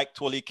us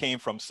actually came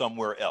from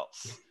somewhere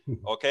else.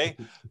 Okay.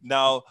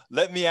 Now,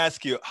 let me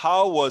ask you,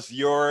 how was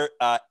your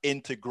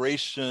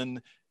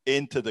integration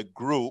into the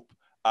group?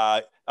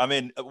 I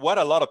mean, what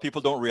a lot of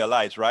people don't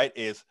realize, right,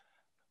 is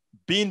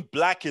being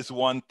Black is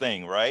one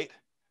thing, right?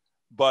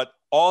 But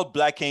all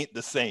Black ain't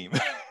the same.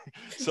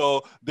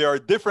 So there are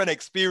different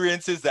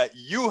experiences that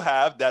you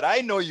have, that I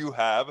know you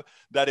have,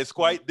 that is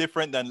quite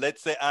different than,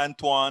 let's say,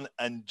 Antoine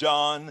and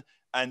John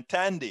and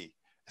Tandy.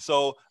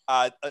 So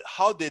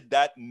how did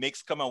that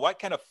mix come on? What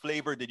kind of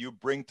flavor did you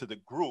bring to the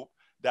group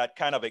that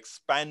kind of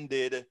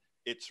expanded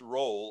its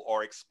role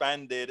or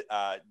expanded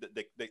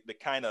the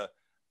kind of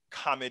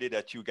comedy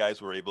that you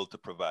guys were able to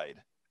provide?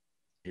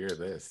 Hear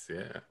this,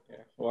 yeah.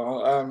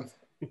 Well,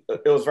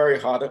 it was very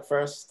hard at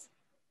first.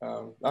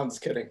 I'm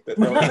just kidding.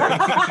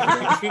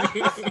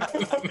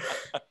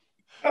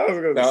 I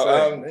was going to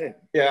say, man.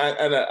 Yeah,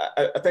 and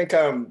I think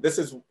this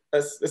is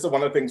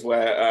one of the things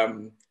where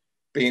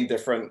being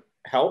different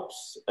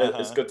helps.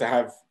 It's good to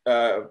have.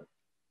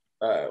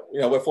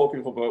 We're 4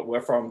 people, but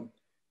we're from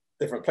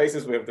different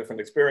places. We have different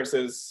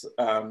experiences,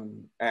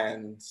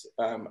 and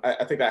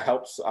I think that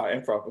helps our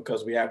improv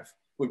because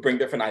we bring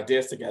different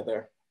ideas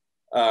together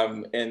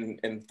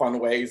in fun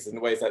ways,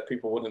 in ways that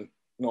people wouldn't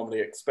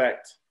normally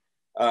expect.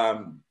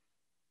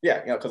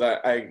 Because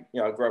I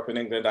grew up in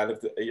England. I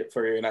lived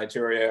for a year in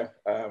Nigeria.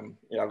 I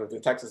lived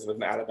in Texas. I lived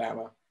in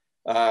Alabama.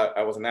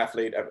 I was an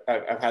athlete.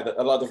 I've had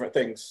a lot of different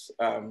things.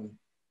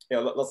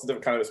 Lots of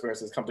different kind of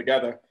experiences come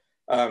together.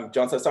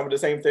 John said some of the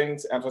same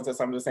things. Antoine said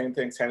some of the same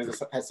things. Tanny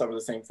has some of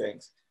the same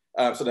things.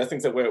 So there's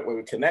things that where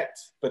we connect,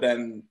 but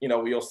then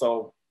we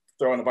also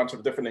throw in a bunch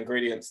of different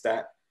ingredients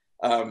that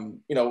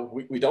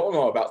we don't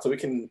know about, so we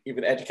can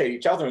even educate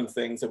each other in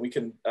things, and we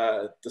can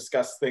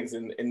discuss things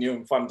in new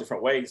and fun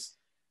different ways.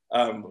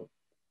 It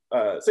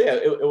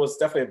was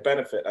definitely a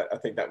benefit. I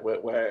think that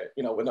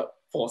we're not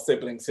 4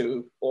 siblings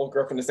who all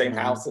grew up in the same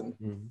house and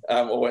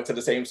or went to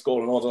the same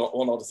school and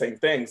all know the same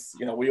things.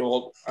 We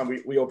all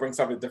bring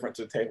something different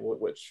to the table,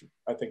 which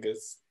I think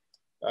is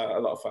a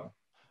lot of fun.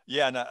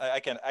 Yeah, and I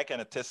can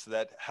attest to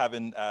that,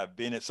 having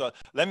been it. So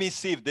let me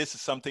see if this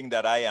is something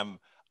that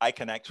I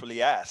can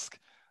actually ask.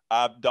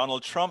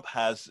 Donald Trump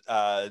has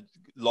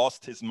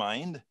lost his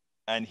mind,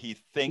 and he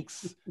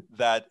thinks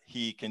that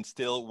he can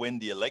still win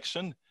the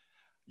election.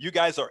 You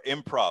guys are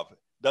improv.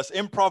 Does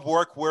improv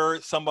work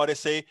where somebody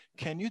say,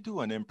 can you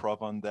do an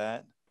improv on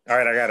that? All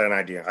right, I got an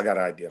idea.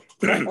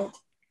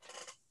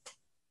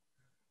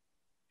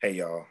 Hey,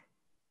 y'all.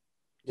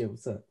 Yeah,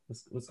 what's up?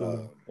 What's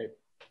going on?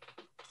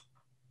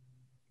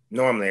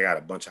 Normally, I got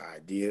a bunch of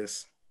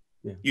ideas.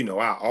 Yeah.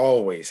 I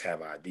always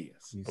have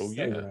ideas.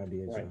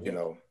 Ideas,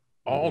 right.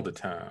 All the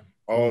time.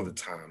 All the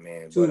time,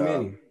 man. Too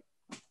many.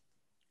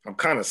 I'm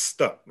kind of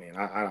stuck, man.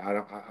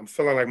 I'm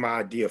feeling like my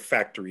idea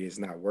factory is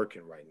not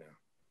working right now.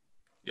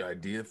 Your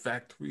idea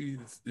factory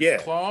is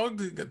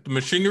clogged? The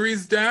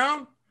machinery's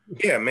down?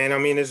 Yeah, man. I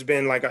mean, it's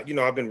been like,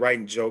 I've been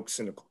writing jokes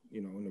in the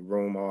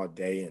room all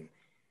day. And,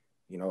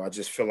 I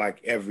just feel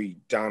like every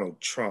Donald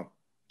Trump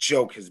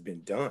joke has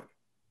been done.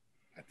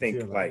 I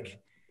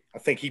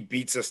think he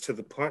beats us to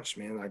the punch,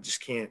 man. I just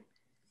can't.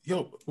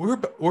 Yo, we're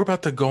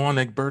about to go on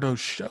Egberto's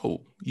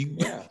show.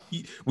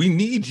 We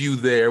need you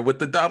there with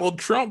the Donald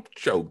Trump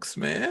jokes,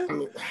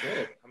 man.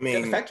 I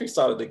mean, the factory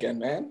started again,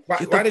 man.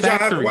 Why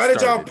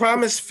did y'all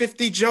promise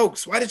 50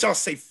 jokes? Why did y'all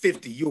say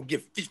 50? You'll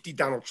get 50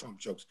 Donald Trump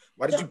jokes.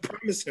 Why did you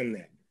promise him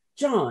that?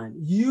 John,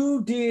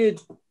 you did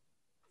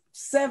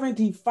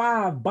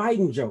 75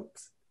 Biden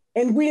jokes,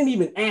 and we didn't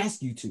even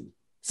ask you to.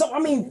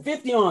 So,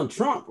 50 on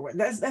Trump,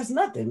 that's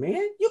nothing,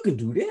 man. You can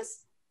do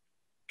this.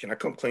 Can I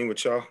come clean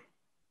with y'all?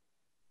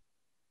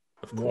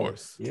 Of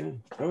course. Yeah,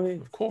 go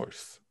ahead. Of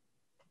course.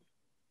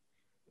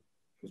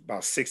 It was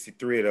about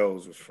 63 of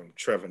those was from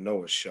Trevor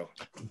Noah's show.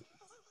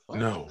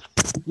 No,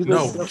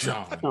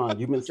 John. No,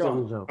 you've been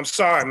stealing jokes. I'm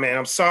sorry, man.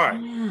 I'm sorry.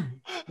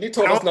 You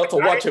told us not to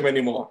watch him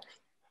anymore.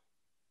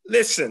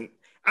 Listen,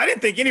 I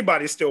didn't think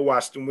anybody still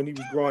watched him when he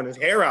was growing his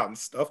hair out and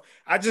stuff.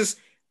 I just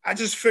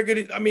figured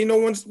it.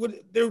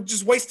 They're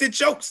just wasted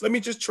jokes. Let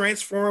me just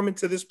transform them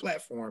into this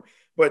platform.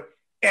 But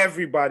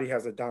everybody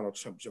has a Donald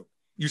Trump joke.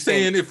 You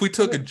saying if we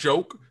took a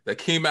joke that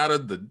came out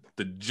of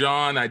the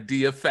John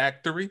Idea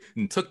Factory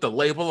and took the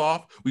label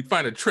off, we'd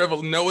find a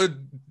Trevor Noah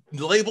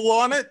label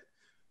on it?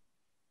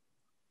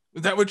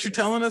 Is that what you're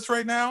telling us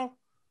right now?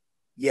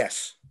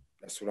 Yes,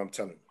 that's what I'm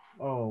telling you.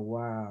 Oh,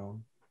 wow.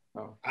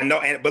 Oh. I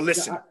know, but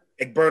listen,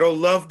 Egberto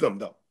loved them,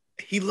 though.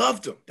 He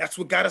loved them. That's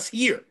what got us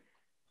here.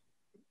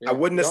 Yeah, I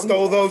wouldn't have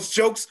stole those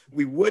jokes.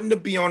 We wouldn't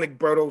have been on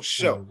Egberto's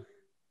show.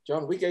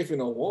 John, we gave you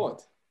an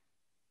award.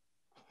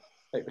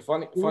 Like the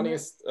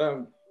funniest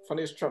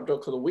Trump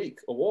joke of the week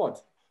award,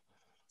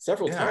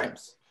 several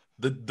times.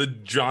 The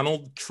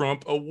Donald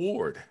Trump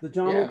Award. The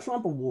Donald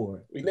Trump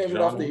Award. We named it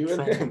after you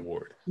and him.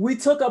 Award. We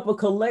took up a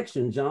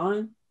collection,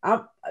 John.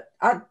 I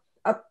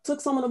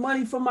took some of the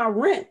money from my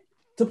rent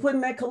to put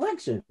in that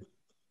collection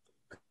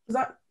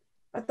because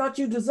I thought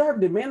you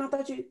deserved it, man. I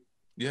thought you.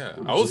 Yeah,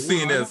 I was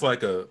seeing it as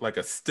like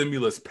a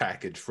stimulus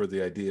package for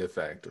the Idea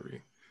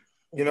Factory.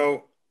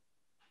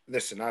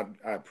 Listen, I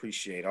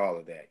appreciate all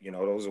of that.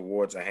 Those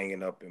awards are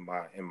hanging up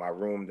in my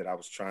room that I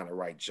was trying to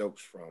write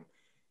jokes from.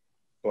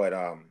 But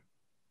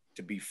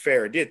to be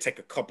fair, it did take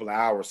a couple of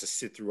hours to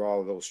sit through all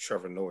of those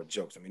Trevor Noah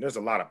jokes. There's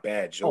a lot of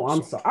bad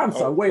jokes. Oh, I'm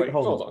sorry. Wait,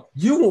 hold on.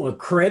 You want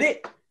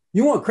credit?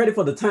 You want credit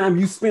for the time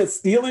you spent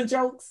stealing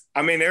jokes?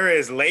 There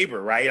is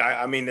labor, right?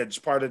 It's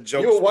part of the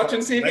jokes. You were watching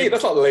TV. Labor.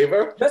 That's not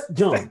labor. That's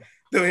John.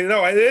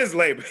 No, it is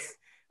labor.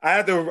 I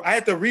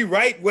had to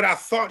rewrite what I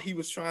thought he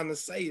was trying to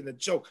say in the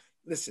joke.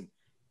 Listen.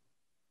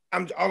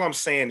 All I'm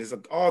saying is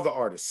all the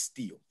artists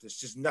steal. There's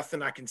just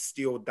nothing I can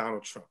steal with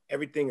Donald Trump.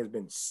 Everything has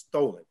been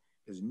stolen.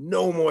 There's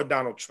no more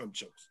Donald Trump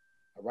jokes.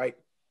 All right.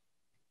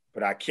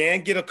 But I can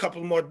get a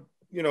couple more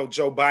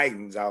Joe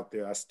Biden's out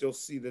there. I still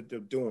see that they're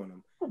doing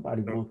them.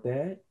 Nobody want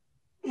that.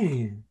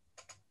 Man.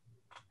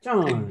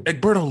 John.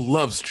 Egberto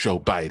loves Joe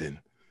Biden.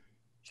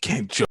 You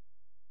can't joke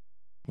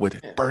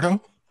with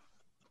Egberto.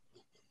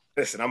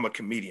 Listen, I'm a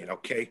comedian,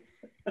 okay?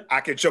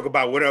 I can joke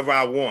about whatever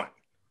I want.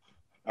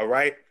 All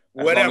right?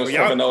 As Whatever. long as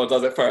Trevor Noah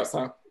does it first,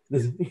 huh?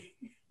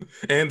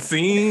 And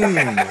scene.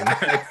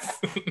 That's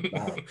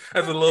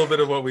a little bit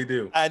of what we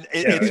do. And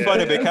it's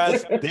funny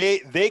because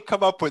they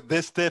come up with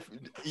this stuff.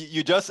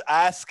 You just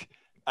ask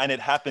and it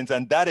happens.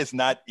 And that is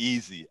not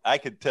easy. I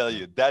can tell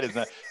you that is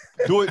not.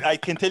 I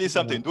can tell you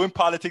something. Doing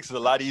politics is a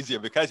lot easier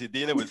because you're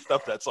dealing with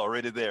stuff that's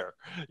already there.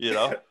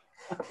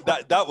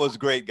 That was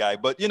great, guy.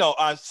 But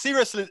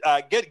seriously,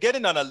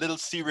 getting on a little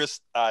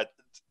serious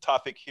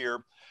topic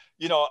here.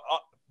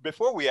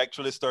 Before we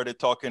actually started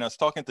talking, I was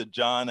talking to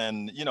John,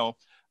 and we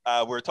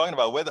were talking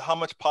about how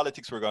much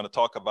politics we're going to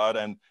talk about,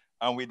 and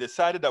we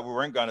decided that we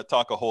weren't going to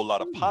talk a whole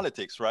lot of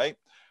politics, right?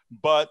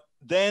 But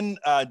then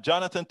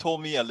Jonathan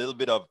told me a little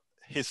bit of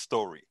his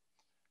story,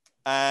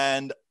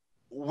 and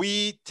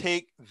we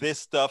take this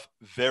stuff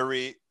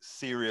very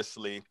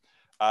seriously.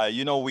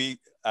 We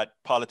at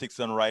Politics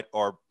Done Right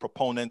are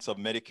proponents of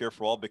Medicare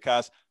for All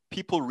because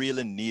people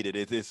really need it.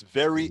 It is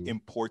very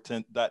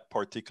important, that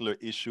particular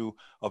issue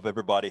of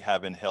everybody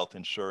having health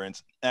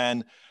insurance.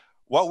 And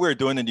what we're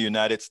doing in the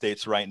United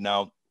States right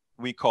now,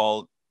 we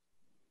call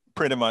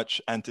pretty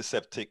much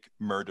antiseptic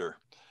murder.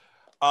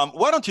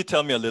 Why don't you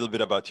tell me a little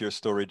bit about your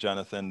story,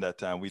 Jonathan,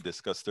 that we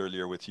discussed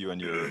earlier with you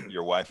and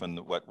your wife, and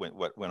what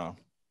went on?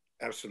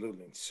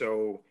 Absolutely.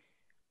 So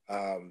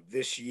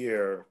this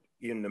year,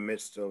 in the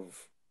midst of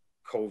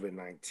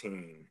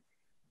COVID-19,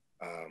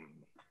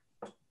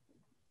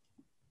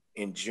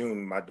 in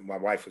June, my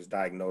wife was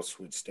diagnosed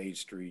with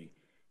stage 3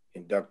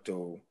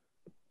 inductal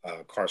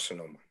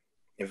carcinoma,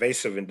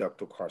 invasive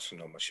inductal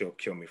carcinoma. She'll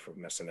kill me for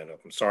messing that up.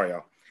 I'm sorry,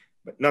 y'all.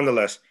 But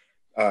nonetheless,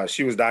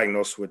 she was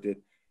diagnosed with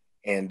it.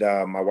 And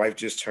my wife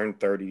just turned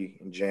 30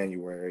 in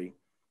January.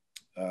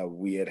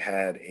 We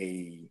had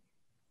a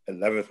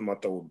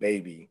 11th-month-old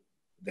baby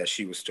that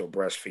she was still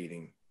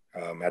breastfeeding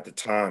at the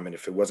time. And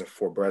if it wasn't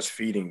for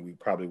breastfeeding, we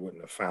probably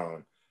wouldn't have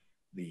found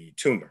the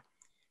tumor.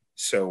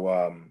 So,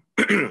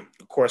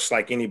 of course,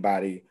 like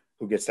anybody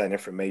who gets that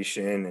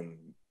information, and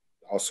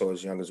also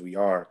as young as we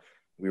are,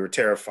 we were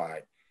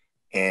terrified.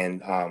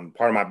 And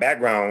part of my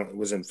background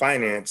was in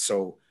finance.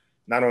 So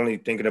not only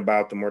thinking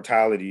about the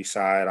mortality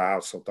side, I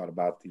also thought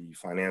about the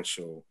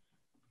financial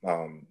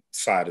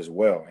side as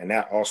well. And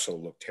that also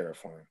looked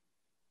terrifying.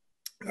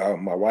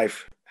 My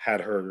wife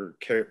had her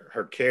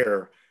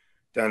care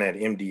done at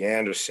MD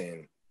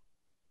Anderson.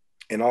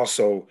 And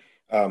also,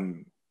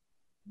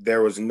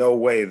 there was no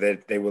way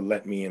that they would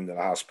let me into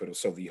the hospital.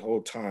 So the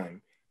whole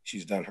time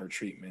she's done her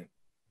treatment,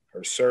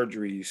 her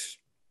surgeries,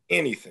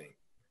 anything,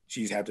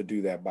 she's had to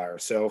do that by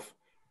herself.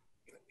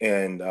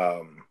 And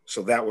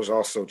so that was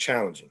also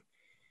challenging.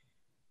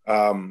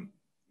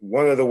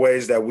 One of the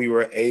ways that we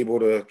were able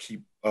to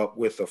keep up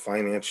with the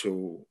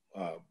financial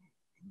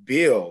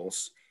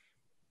bills,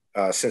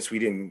 since we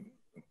didn't,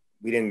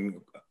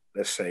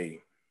 let's say,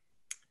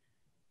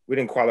 we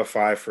didn't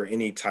qualify for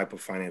any type of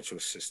financial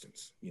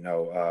assistance,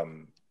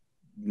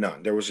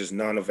 none. There was just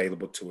none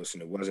available to us.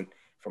 And it wasn't,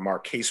 from our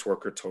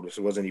caseworker told us,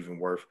 it wasn't even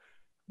worth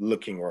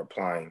looking or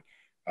applying.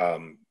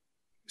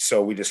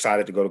 So we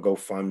decided to go to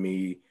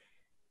GoFundMe.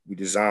 We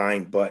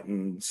designed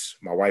buttons.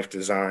 My wife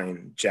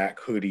designed Jack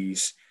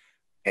hoodies.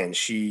 And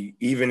she,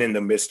 even in the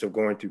midst of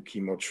going through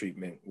chemo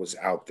treatment, was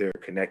out there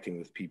connecting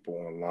with people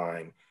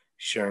online,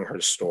 sharing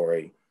her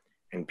story,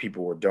 and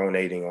people were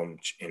donating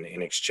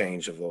in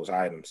exchange of those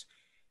items.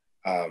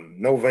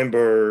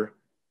 November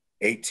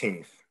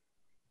 18th,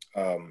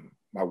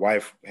 my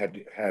wife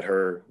had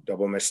her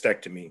double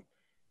mastectomy,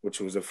 which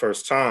was the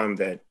first time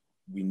that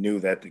we knew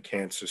that the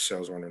cancer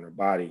cells weren't in her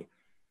body.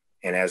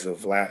 And as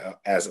of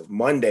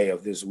Monday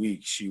of this week,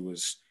 she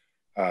was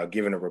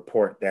given a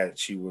report that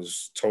she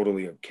was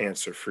totally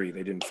cancer-free.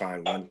 They didn't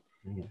find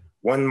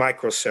one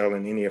microcell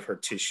in any of her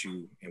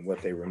tissue in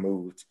what they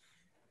removed.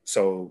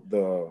 So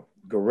the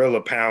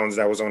gorilla pounds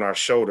that was on our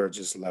shoulder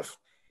just left.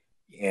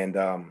 And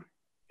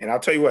I'll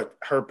tell you what,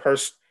 her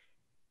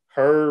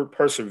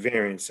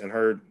perseverance and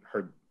her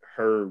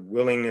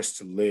willingness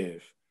to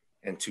live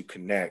and to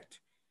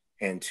connect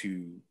and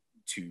to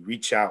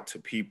reach out to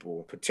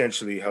people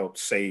potentially helped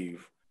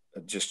save a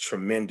just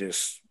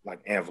tremendous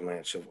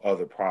avalanche of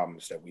other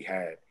problems that we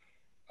had.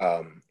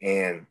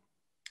 And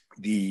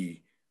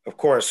of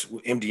course,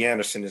 MD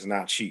Anderson is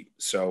not cheap.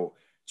 So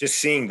just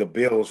seeing the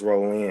bills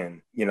roll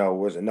in,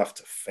 was enough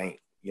to faint,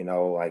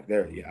 I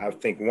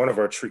think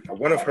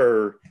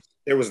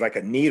there was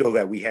a needle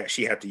that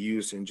she had to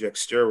use to inject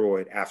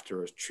steroid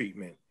after a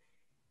treatment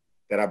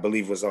that I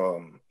believe was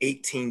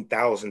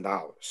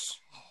 $18,000.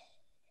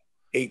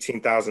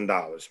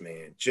 $18,000,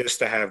 man, just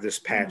to have this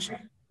patch.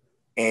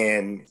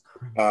 And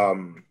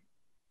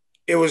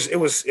it was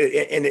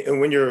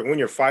when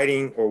you're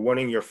fighting or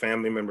wanting your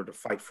family member to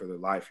fight for their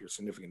life, your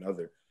significant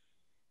other,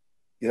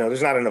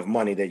 there's not enough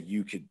money that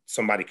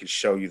somebody could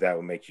show you that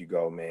would make you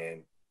go,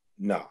 man,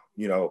 no,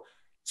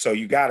 So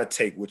you got to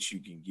take what you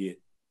can get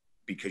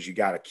because you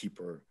got to keep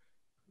her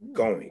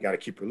going. You got to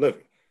keep her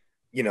living,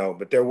 you know.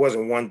 But there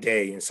wasn't one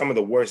day, and some of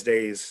the worst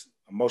days,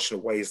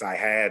 emotional ways I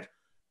had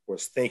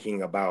was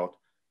thinking about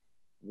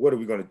what are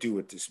we going to do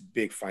with this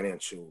big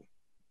financial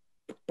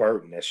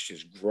burden that's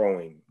just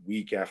growing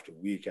week after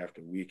week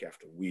after week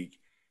after week.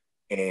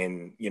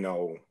 And, you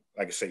know,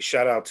 like I say,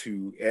 shout out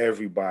to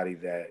everybody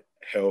that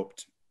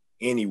helped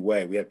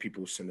anyway. We had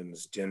people sending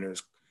us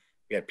dinners.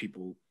 We had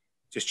people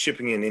just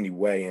chipping in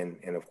anyway.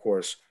 And of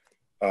course,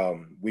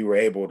 we were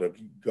able to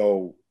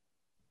go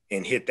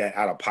and hit that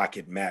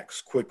out-of-pocket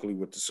max quickly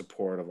with the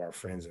support of our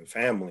friends and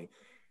family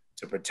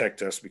to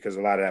protect us, because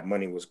a lot of that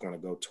money was going to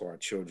go to our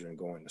children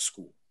going to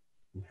school.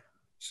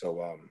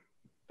 So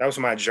that was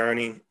my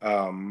journey.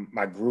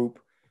 My group,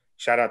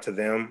 shout out to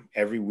them.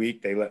 Every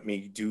week they let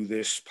me do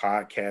this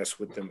podcast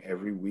with them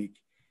every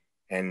week.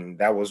 And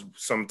that was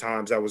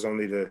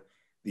only the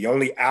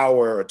only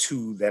hour or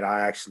two that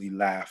I actually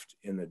laughed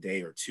in a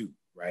day or two,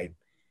 right?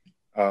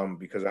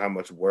 Because of how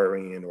much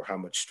worrying or how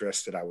much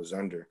stress that I was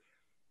under.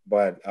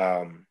 But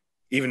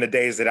even the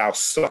days that I was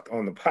sucked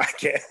on the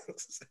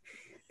podcast,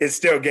 it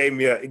still gave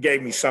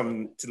me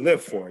something to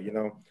live for, you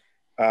know?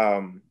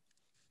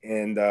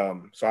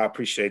 So I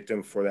appreciate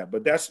them for that.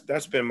 But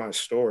that's been my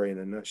story in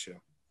a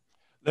nutshell.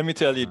 Let me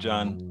tell you,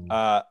 John,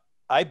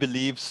 I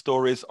believe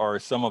stories are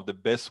some of the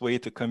best way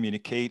to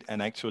communicate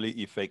and actually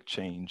effect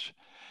change.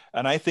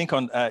 And I think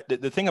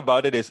the thing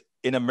about it is,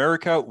 in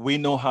America, we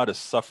know how to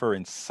suffer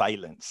in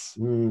silence.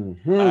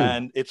 Mm-hmm.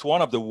 And it's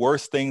one of the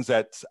worst things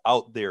that's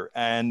out there.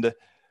 And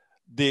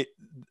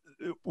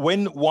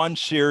when one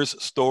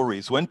shares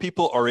stories, when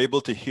people are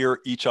able to hear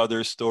each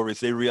other's stories,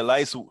 they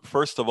realize,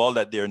 first of all,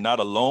 that they're not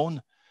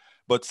alone.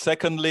 But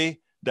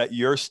secondly, that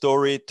your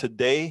story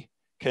today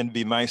can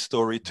be my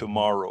story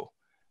tomorrow.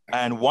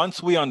 And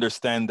once we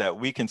understand that,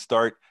 we can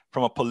start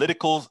from a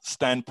political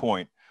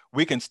standpoint,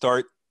 we can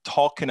start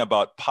talking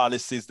about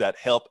policies that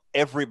help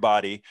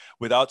everybody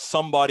without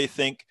somebody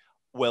think,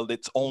 well,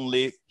 it's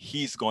only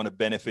he's going to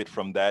benefit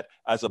from that,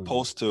 as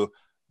opposed to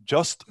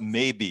just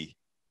maybe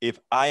if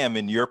I am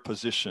in your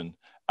position,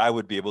 I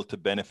would be able to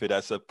benefit.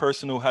 As a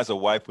person who has a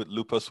wife with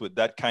lupus, with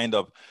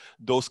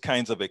those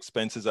kinds of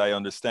expenses, I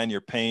understand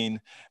your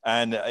pain.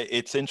 And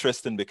it's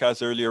interesting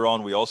because earlier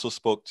on, we also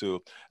spoke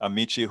to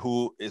Amici,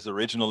 who is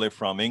originally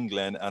from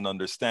England and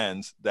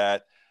understands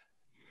that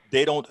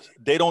they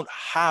don't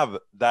have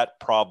that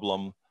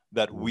problem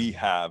that we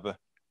have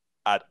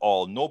at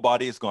all.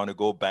 Nobody is going to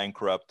go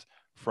bankrupt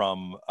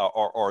from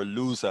or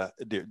lose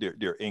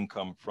their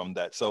income from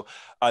that. So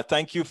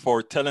thank you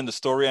for telling the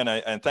story,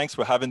 and thanks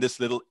for having this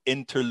little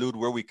interlude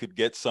where we could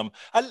get a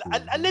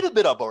little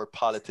bit of our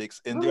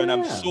politics in there. And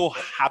I'm so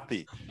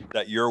happy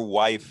that your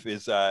wife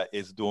is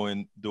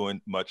doing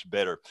much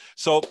better.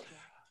 So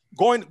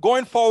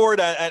going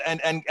forward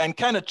and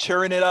kind of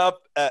cheering it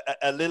up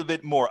a little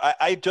bit more,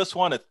 I just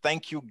want to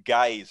thank you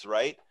guys,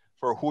 right,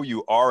 for who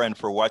you are and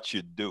for what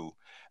you do,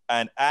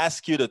 and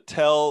ask you to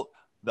tell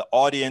the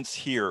audience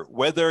here,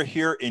 whether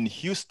here in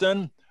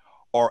Houston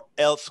or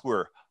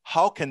elsewhere,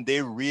 how can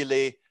they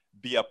really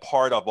be a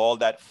part of all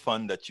that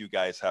fun that you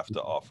guys have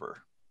to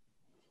offer?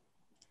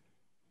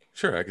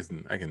 Sure, I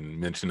can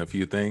mention a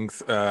few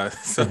things.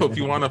 So if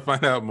you want to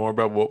find out more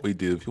about what we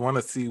do, if you want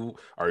to see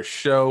our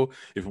show,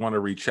 if you want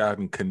to reach out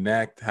and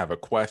connect, have a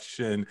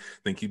question,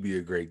 think you'd be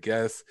a great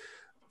guest,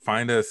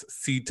 find us.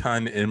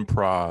 C-Ton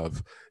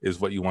Improv is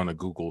what you want to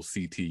Google.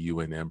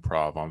 CTUN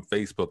Improv on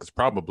Facebook. It's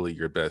probably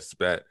your best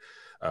bet.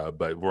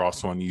 But we're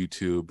also on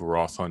YouTube. We're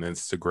also on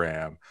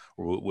Instagram.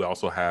 We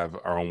also have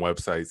our own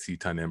website,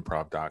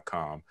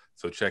 ctonimprov.com.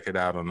 So check it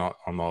out on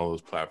all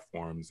those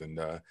platforms. And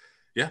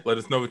let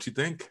us know what you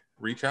think.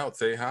 Reach out,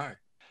 say hi.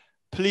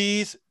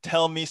 Please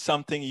tell me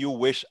something you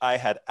wish I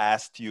had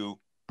asked you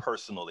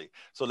personally.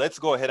 So let's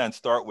go ahead and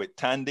start with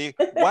Tandy.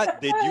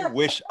 What did you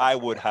wish I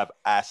would have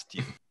asked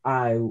you?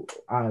 I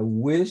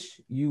wish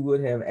you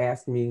would have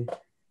asked me,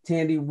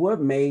 Tandy,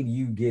 what made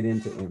you get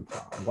into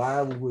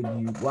improv?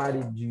 Why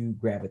did you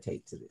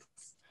gravitate to this?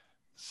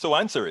 So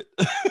answer it.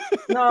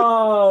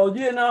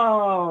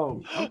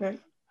 No, okay.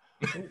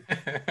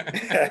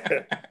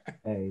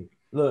 Hey,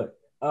 look,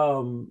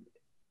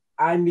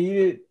 I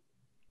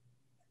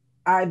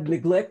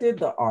neglected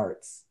the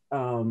arts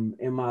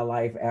in my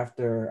life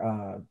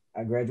after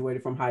I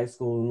graduated from high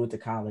school and went to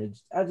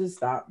college. I just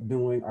stopped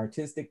doing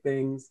artistic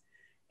things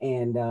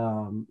and,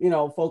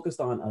 focused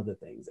on other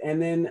things.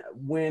 And then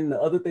when the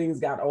other things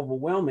got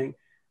overwhelming,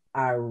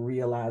 I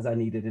realized I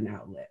needed an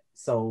outlet.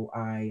 So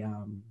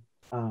I'm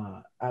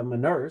a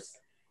nurse,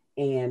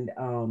 and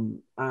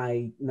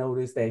I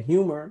noticed that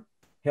humor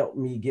helped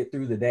me get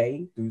through the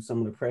day, through some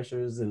of the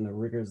pressures and the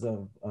rigors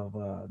of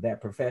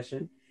that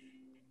profession.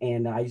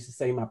 And I used to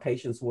say my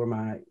patients were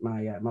my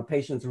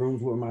patients'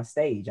 rooms were my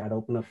stage. I'd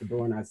open up the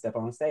door and I'd step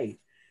on stage.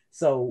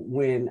 So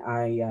when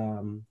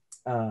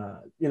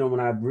when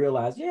I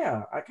realized,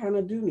 I kind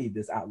of do need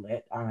this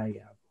outlet,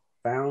 I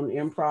found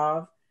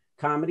improv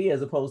comedy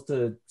as opposed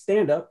to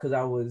stand up, because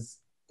I was,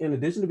 in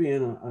addition to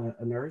being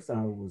a nurse,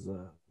 I was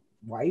a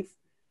wife.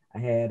 I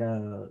had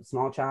a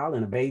small child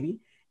and a baby.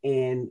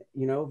 And,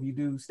 you know, if you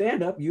do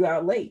stand up, you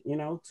out late, you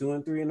know, 2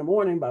 and 3 in the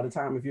morning by the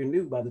time, if you're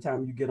new, by the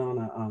time you get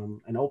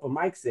on an open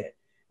mic set.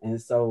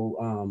 And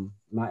so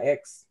my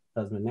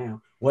ex-husband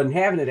now wasn't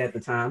having it at the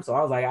time. So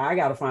I was like, I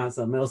got to find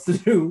something else to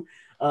do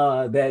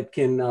that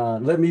can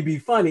let me be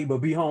funny, but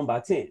be home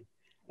by 10.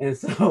 And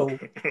so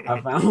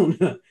I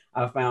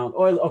found,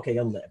 or okay,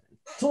 11,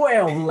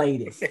 12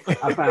 latest.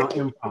 I found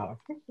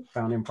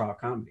improv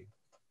comedy.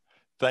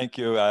 Thank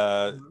you,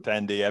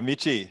 Tandy.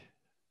 Michi.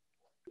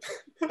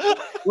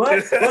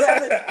 What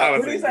happened? I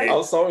What did you say?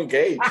 was so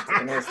engaged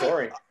in her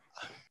story.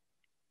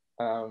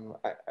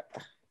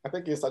 I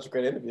think you're such a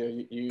great interviewer.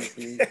 You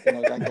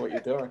know exactly what you're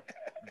doing.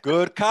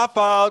 Good cop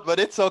out, but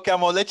it's okay. I'm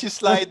gonna let you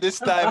slide this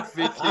time,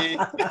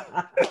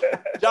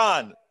 Michi.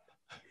 John.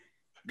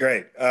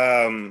 Great.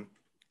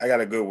 I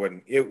got a good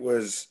one. It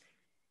was,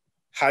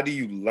 how do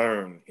you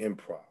learn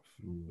improv?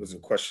 Was a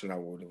question I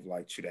would have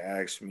liked you to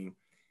ask me.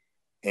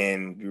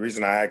 And the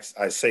reason I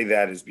say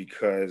that is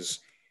because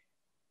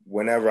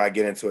whenever I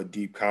get into a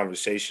deep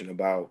conversation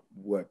about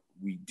what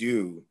we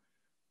do,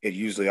 it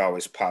usually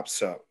always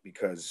pops up,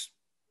 because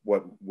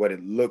what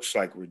it looks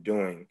like we're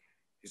doing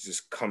is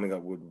just coming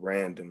up with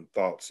random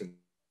thoughts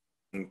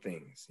and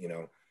things, you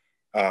know.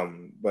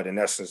 But in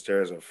essence,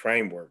 there is a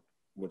framework,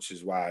 which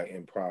is why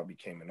improv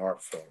became an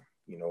art form,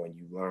 you know, and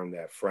you learn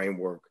that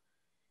framework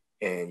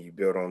and you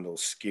build on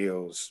those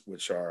skills,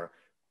 which are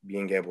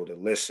being able to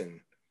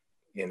listen,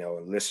 you know,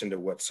 and listen to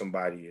what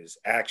somebody is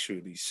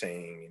actually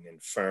saying and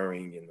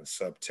inferring in the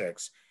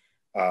subtext,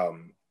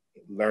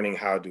 learning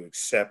how to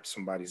accept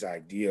somebody's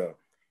idea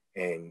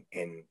and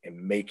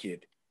make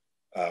it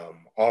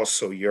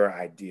also your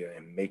idea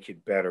and make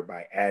it better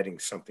by adding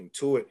something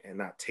to it and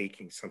not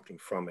taking something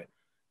from it,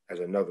 as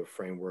another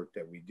framework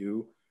that we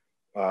do.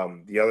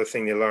 The other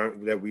thing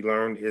that we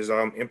learned is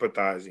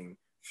empathizing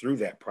through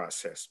that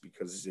process,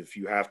 because if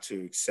you have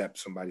to accept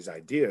somebody's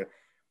idea,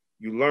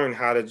 you learn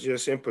how to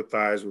just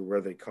empathize with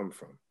where they come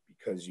from,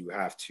 because you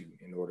have to,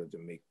 in order to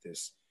make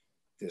this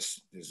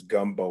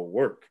gumbo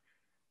work.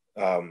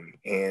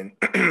 And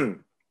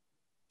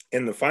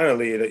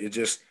finally, it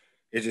just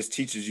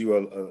teaches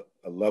you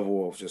a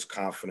level of just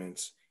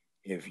confidence.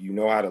 If you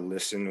know how to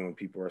listen when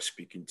people are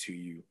speaking to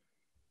you,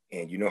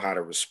 and you know how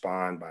to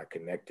respond by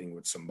connecting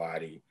with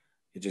somebody,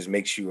 it just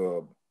makes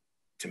you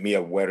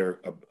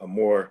a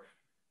more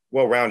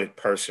well-rounded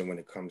person when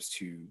it comes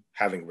to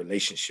having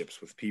relationships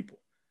with people.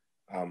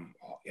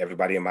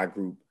 Everybody in my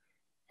group,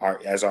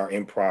 as our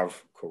improv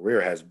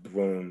career has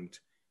bloomed,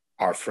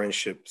 our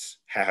friendships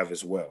have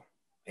as well.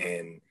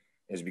 And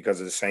it's because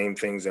of the same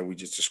things that we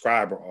just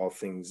described are all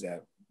things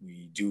that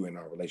we do in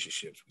our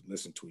relationships. We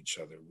listen to each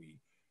other. We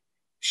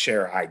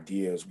share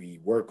ideas. We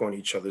work on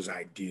each other's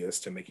ideas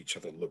to make each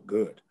other look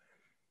good.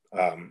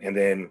 And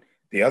then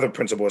the other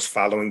principle is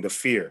following the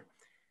fear.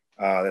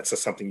 That's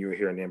something you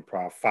hear in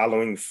improv.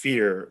 Following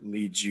fear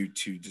leads you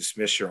to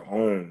dismiss your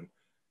own,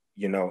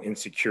 you know,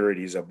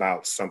 insecurities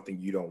about something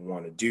you don't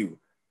want to do.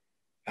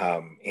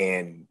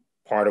 And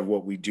part of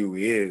what we do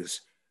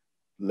is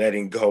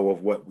letting go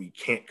of what we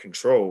can't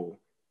control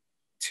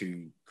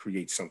to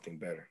create something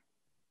better.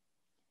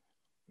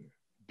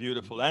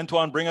 Beautiful.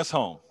 Antoine, bring us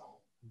home.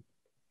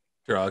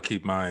 Sure, I'll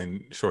keep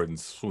mine short and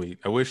sweet.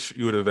 I wish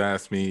you would have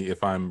asked me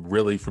if I'm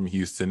really from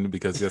Houston,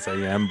 because yes, I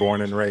am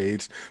born and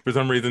raised. For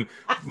some reason,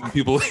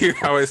 people hear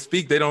how I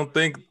speak, they don't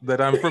think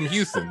that I'm from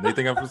Houston. They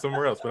think I'm from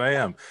somewhere else, but I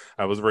am.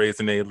 I was raised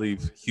in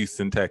Leave,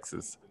 Houston,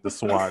 Texas. The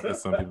SWAT,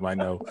 as some people might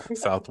know,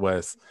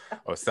 Southwest,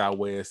 or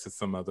Southwest, as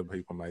some other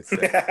people might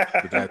say.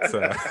 But that's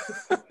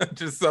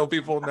just so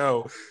people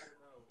know,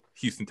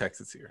 Houston,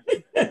 Texas here.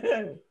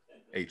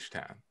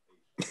 H-Town.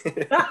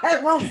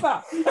 Won't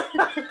stop.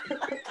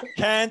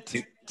 Can't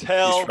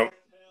tell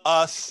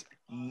us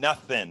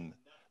nothing.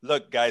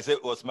 Look, guys,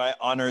 it was my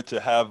honor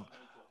to have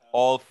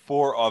all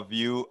four of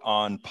you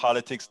on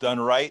Politics Done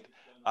Right.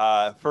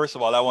 First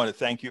of all, I want to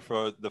thank you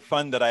for the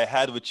fun that I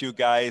had with you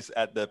guys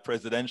at the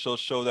presidential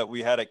show that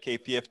we had at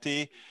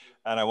KPFT.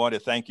 And I want to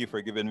thank you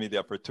for giving me the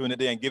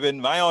opportunity and giving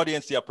my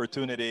audience the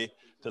opportunity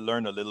to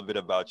learn a little bit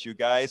about you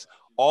guys.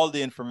 All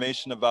the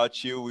information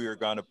about you, we are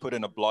going to put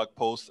in a blog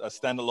post, a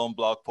standalone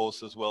blog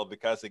post as well,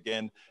 because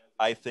again,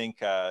 I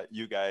think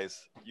you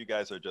guys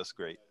are just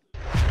great.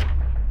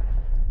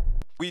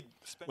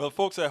 Well,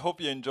 folks, I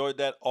hope you enjoyed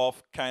that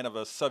off kind of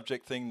a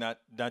subject thing,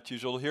 not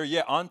usual here.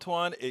 Yeah,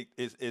 Antoine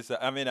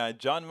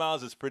John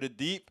Miles is pretty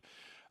deep.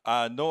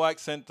 No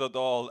accent at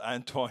all,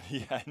 Antoine.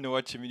 Yeah, I know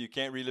what you mean. You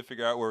can't really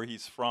figure out where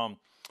he's from.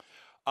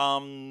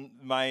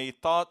 My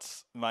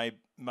thoughts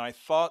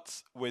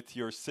with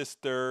your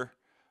sister,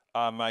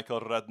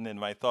 Michael Radnin.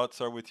 My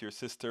thoughts are with your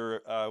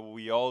sister.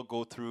 We all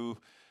go through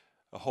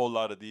a whole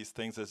lot of these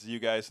things. As you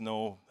guys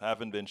know, I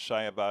haven't been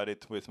shy about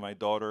it with my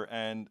daughter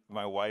and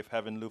my wife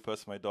having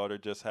lupus. My daughter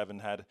just haven't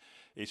had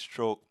a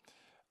stroke.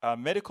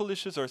 Medical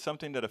issues are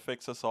something that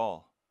affects us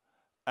all.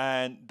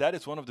 And that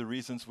is one of the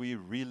reasons we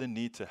really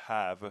need to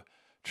have a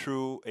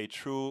true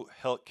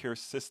healthcare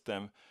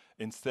system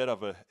instead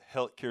of a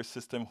healthcare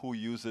system who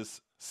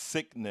uses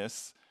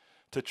sickness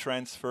to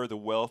transfer the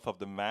wealth of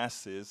the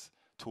masses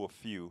to a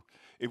few.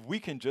 If we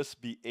can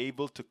just be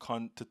able to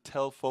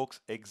tell folks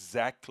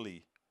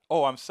exactly,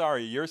 oh, I'm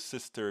sorry, your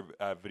sister,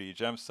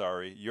 Vrij, I'm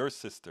sorry, your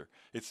sister.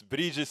 It's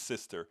Vrij's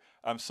sister.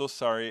 I'm so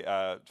sorry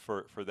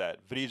for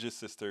that. Vrij's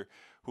sister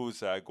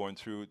who's going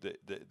through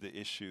the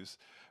issues.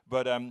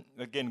 But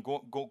again,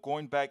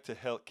 going back to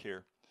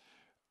healthcare,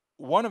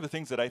 one of the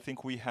things that I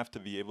think we have to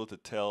be able to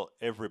tell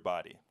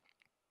everybody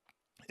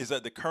is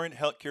that the current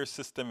healthcare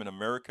system in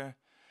America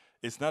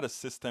is not a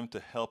system to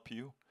help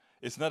you.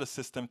 It's not a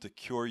system to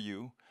cure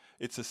you.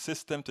 It's a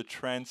system to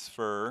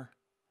transfer.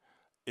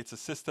 It's a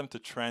system to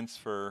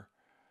transfer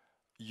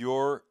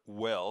your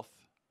wealth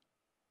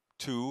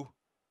to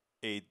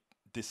a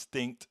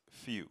distinct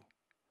few.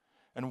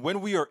 And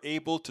when we are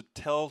able to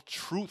tell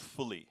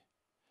truthfully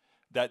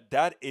that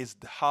that is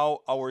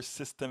how our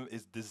system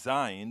is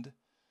designed,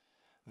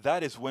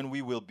 that is when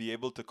we will be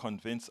able to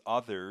convince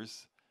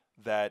others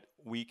that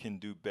we can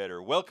do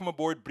better. Welcome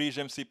aboard, Brige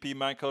MCP,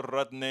 Michael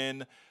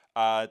Rudnin,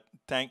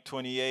 Tank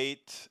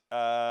 28,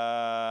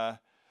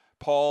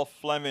 Paul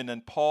Fleming.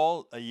 And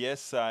Paul,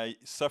 yes,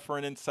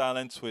 suffering in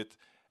silence with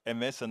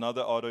MS,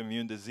 another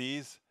autoimmune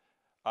disease.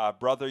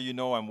 Brother, you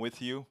know I'm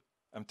with you.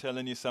 I'm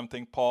telling you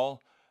something,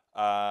 Paul.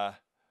 Yeah,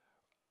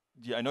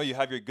 I know you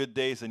have your good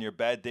days and your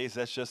bad days.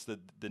 That's just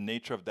the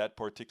nature of that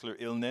particular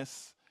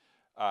illness.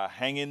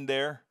 Hang in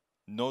there.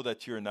 Know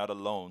that you're not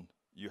alone.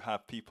 You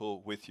have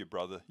people with you,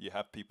 brother. You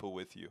have people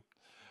with you.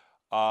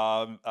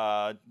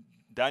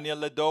 Daniel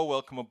Ledo,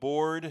 welcome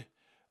aboard.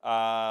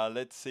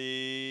 Let's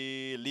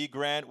see. Lee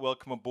Grant,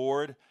 welcome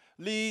aboard.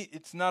 Lee,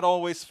 it's not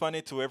always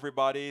funny to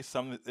everybody.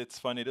 It's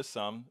funny to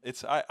some.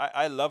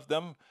 I love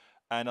them,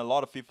 and a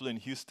lot of people in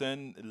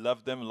Houston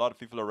love them. A lot of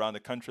people around the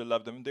country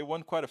love them. They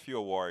won quite a few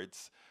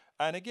awards.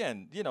 And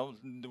again, you know,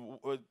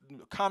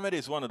 comedy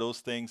is one of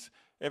those things.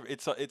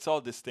 It's all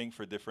distinct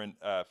for different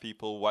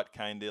people, what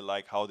kind they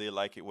like, how they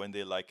like it, when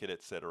they like it,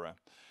 etc.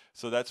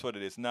 So that's what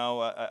it is. Now,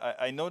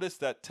 I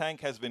noticed that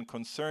Tank has been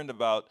concerned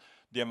about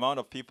the amount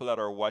of people that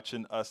are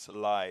watching us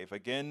live.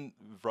 Again,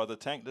 Brother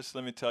Tank, just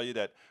let me tell you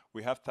that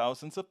we have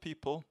thousands of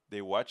people.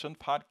 They watch on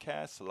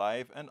podcasts,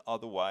 live and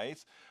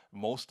otherwise.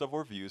 Most of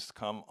our views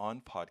come on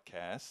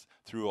podcasts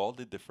through all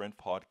the different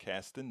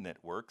podcasting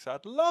networks.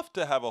 I'd love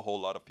to have a whole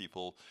lot of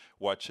people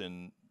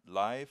watching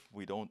live.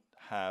 We don't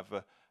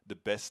have the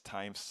best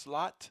time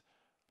slot.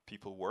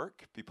 People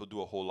work. People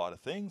do a whole lot of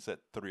things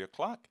at 3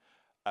 o'clock.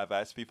 I've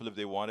asked people if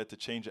they wanted to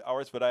change the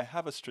hours, but I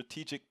have a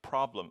strategic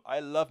problem.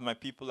 I love my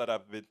people that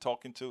I've been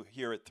talking to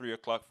here at 3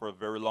 o'clock for a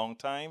very long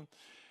time.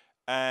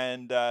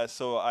 And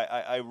so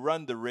I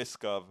run the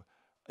risk of,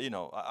 you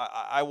know,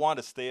 I want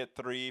to stay at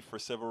 3 for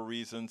several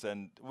reasons.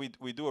 And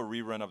we do a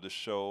rerun of the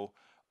show.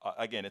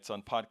 Again, it's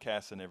on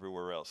podcasts and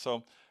everywhere else.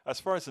 So as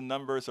far as the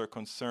numbers are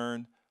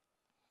concerned,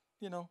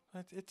 you know,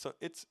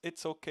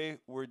 it's okay.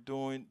 We're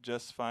doing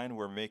just fine.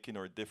 We're making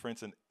our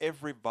difference. And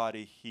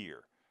everybody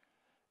here,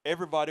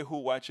 everybody who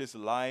watches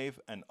live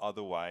and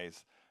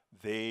otherwise,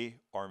 they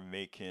are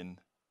making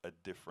a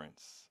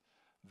difference.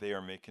 They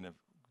are making a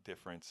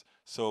difference.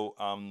 So,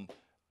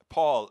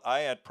 Paul,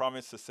 I had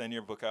promised to send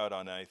your book out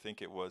on, I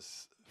think it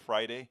was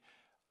Friday.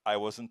 I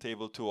wasn't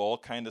able to. All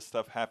kind of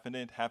stuff happened.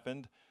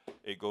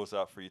 It goes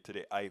out for you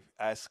today. I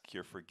ask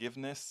your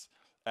forgiveness,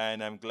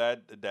 and I'm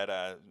glad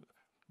that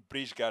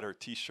Brige got her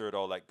T-shirt,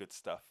 all that good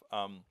stuff.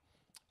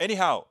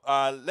 Anyhow,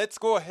 let's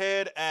go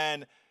ahead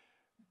and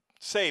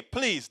say,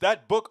 please,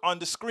 that book on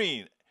the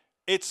screen,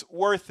 it's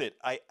worth it.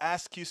 I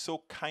ask you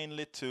so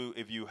kindly to,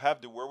 if you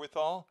have the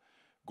wherewithal,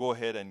 go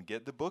ahead and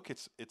get the book.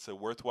 It's a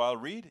worthwhile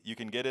read. You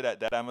can get it at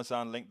that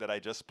Amazon link that I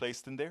just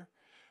placed in there.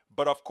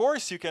 But of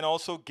course, you can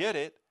also get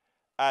it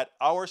at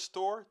our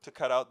store to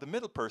cut out the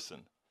middle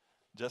person,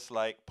 just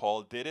like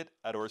Paul did it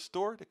at our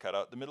store to cut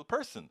out the middle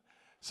person.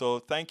 So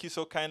thank you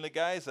so kindly,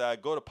 guys.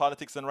 Go to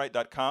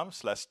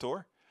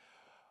politicsandright.com/store.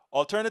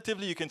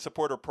 Alternatively, you can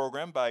support our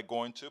program by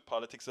going to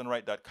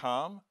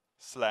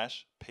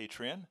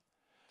politicsandright.com/Patreon.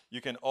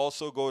 You can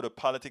also go to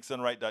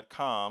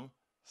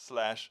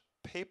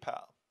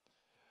politicsandright.com/PayPal.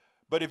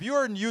 But if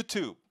you're on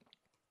YouTube,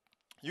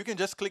 you can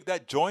just click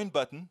that join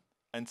button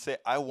and say,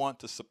 I want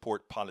to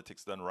support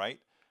Politics Done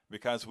Right,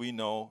 because we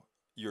know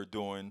you're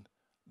doing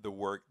the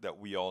work that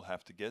we all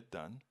have to get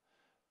done.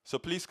 So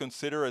please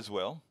consider as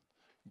well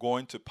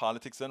going to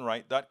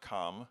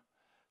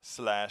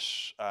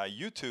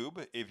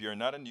politicsandright.com/YouTube if you're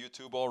not on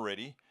YouTube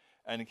already,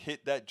 and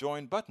hit that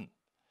join button.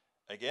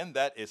 Again,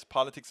 that is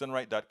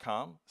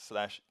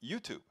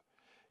politicsandright.com/YouTube.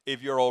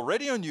 If you're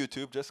already on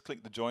YouTube, just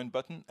click the join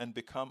button and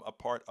become a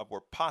part of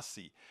our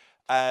posse.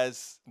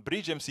 As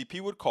Brige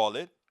MCP would call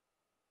it,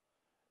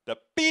 the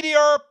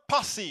PDR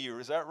posse.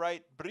 Is that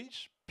right,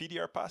 Brige?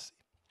 PDR posse?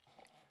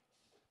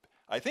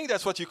 I think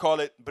that's what you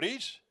call it,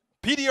 Brige.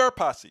 PDR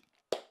posse.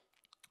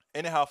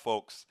 Anyhow,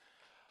 folks,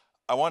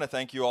 I want to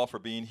thank you all for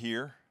being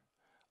here.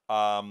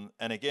 And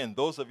again,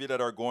 those of you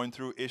that are going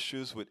through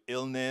issues with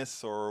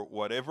illness or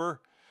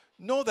whatever,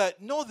 know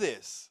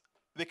this,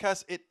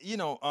 because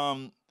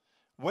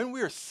when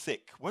we're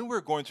sick, when we're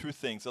going through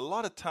things, a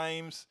lot of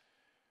times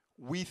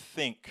we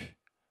think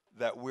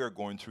that we're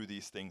going through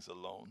these things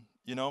alone.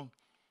 You know,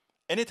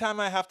 anytime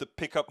I have to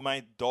pick up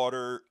my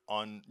daughter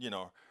on,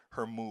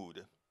 her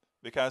mood,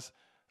 because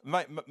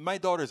my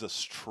daughter is a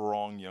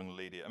strong young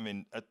lady. I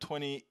mean, a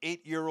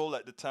 28-year-old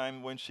at the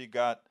time when she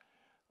got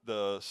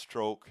the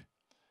stroke,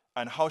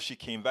 and how she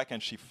came back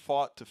and she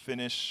fought to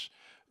finish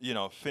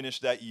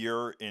that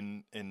year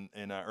in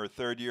her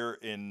third year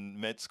in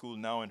med school,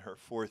 now in her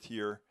fourth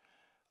year.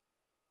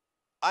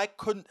 I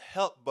couldn't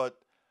help but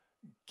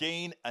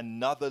gain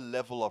another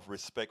level of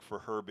respect for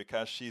her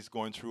because she's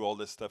going through all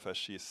this stuff as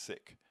she's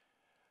sick.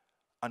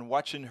 And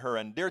watching her,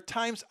 and there are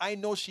times I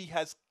know she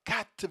has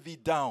got to be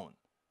down.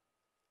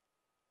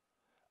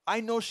 I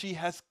know she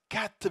has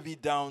got to be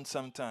down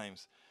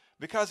sometimes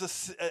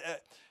because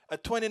a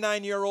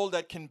 29-year-old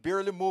that can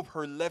barely move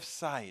her left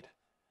side,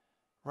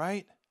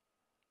 right?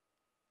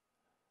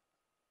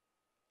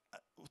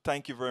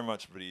 Thank you very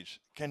much,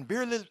 Bridge. Can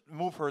barely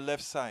move her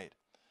left side.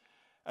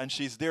 And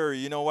she's there.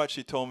 You know what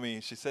she told me?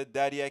 She said,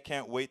 Daddy, I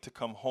can't wait to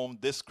come home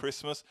this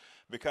Christmas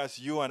because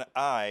you and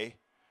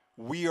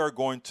we are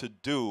going to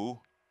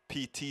do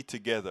PT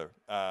together.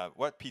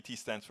 What PT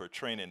stands for?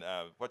 Training.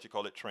 What you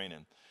call it?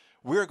 Training.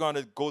 We're going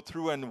to go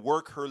through and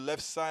work her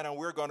left side, and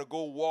we're going to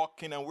go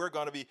walking, and we're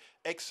going to be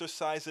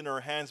exercising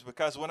her hands,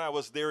 because when I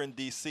was there in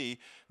DC,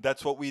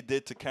 that's what we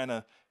did to kind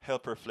of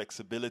help her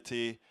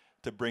flexibility,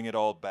 to bring it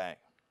all back.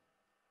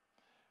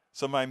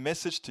 So my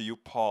message to you,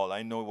 Paul,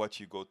 I know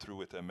what you go through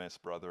with MS,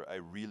 brother. I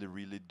really,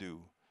 really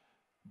do.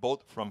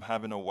 Both from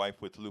having a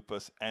wife with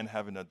lupus and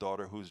having a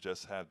daughter who's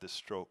just had this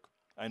stroke.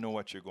 I know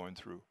what you're going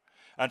through.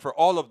 And for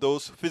all of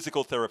those,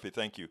 physical therapy,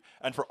 thank you.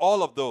 And for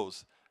all of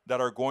those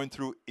that are going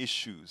through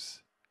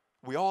issues,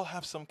 we all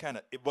have some kind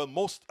of,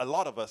 a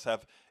lot of us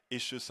have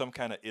issues, some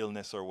kind of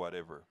illness or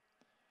whatever.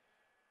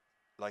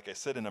 Like I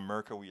said, in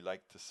America, we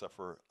like to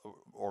suffer,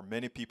 or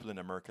many people in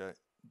America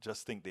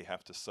just think they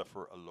have to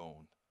suffer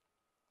alone.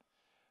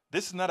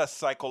 This is not a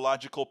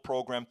psychological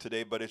program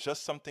today, but it's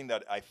just something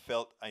that I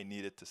felt I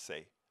needed to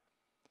say.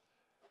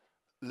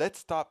 Let's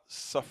stop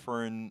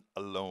suffering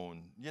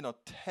alone.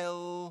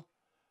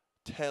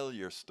 Tell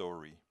your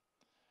story.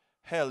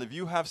 Hell, if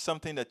you have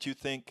something that you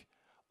think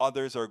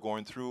others are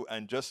going through,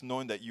 and just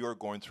knowing that you are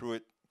going through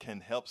it can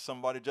help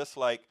somebody, just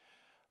like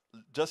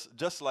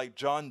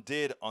John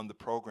did on the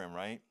program,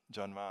 right?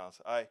 John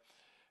Miles.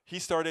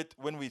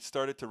 When we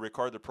started to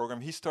record the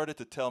program, he started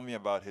to tell me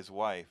about his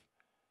wife.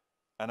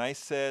 And I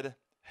said,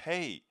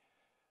 hey,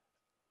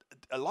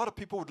 a lot of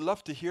people would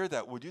love to hear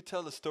that. Would you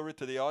tell the story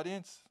to the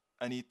audience?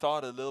 And he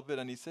thought a little bit,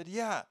 and he said,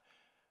 yeah.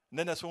 And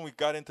then that's when we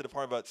got into the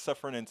part about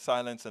suffering in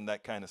silence and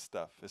that kind of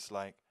stuff. It's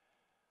like,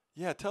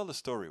 yeah, tell the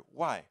story.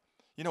 Why?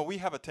 We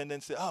have a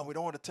tendency, we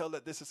don't want to tell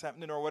that this is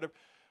happening or whatever.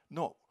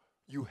 No,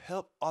 you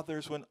help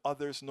others when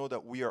others know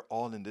that we are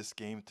all in this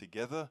game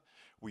together.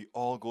 We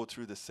all go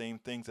through the same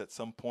things at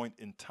some point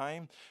in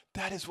time.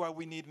 That is why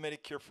we need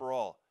Medicare for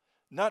all.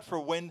 Not for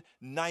when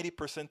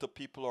 90% of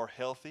people are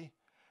healthy,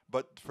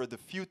 but for the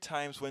few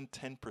times when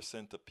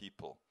 10% of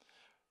people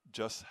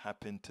just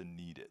happen to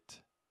need it.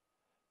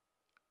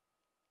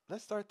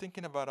 Let's start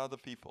thinking about other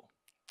people.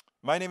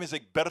 My name is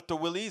Egberto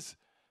Willies.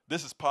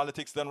 This is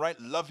Politics Done Right.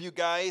 Love you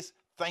guys.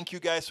 Thank you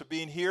guys for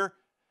being here.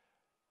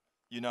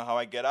 You know how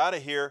I get out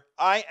of here.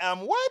 I am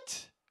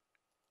what?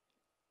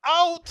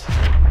 Out.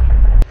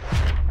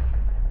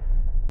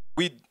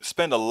 We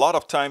spend a lot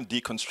of time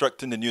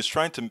deconstructing the news,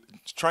 trying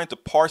to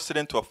parse it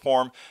into a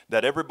form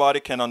that everybody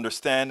can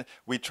understand.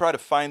 We try to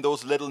find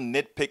those little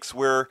nitpicks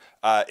where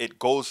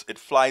it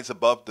flies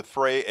above the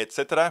fray,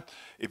 etc.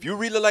 If you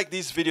really like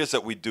these videos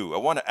that we do, I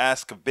want to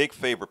ask a big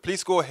favor.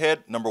 Please go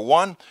ahead, number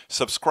 1,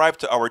 subscribe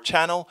to our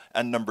channel,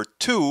 and number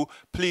 2,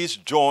 please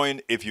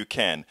join if you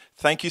can.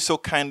 Thank you so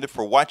kindly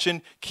for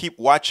watching. Keep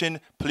watching.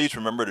 Please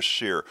remember to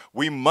share.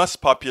 We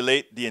must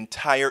populate the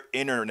entire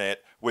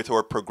internet with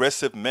our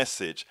progressive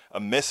message, a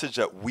message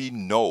that we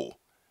know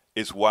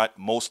is what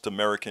most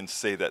Americans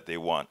say that they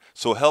want.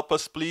 So help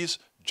us, please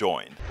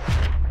join.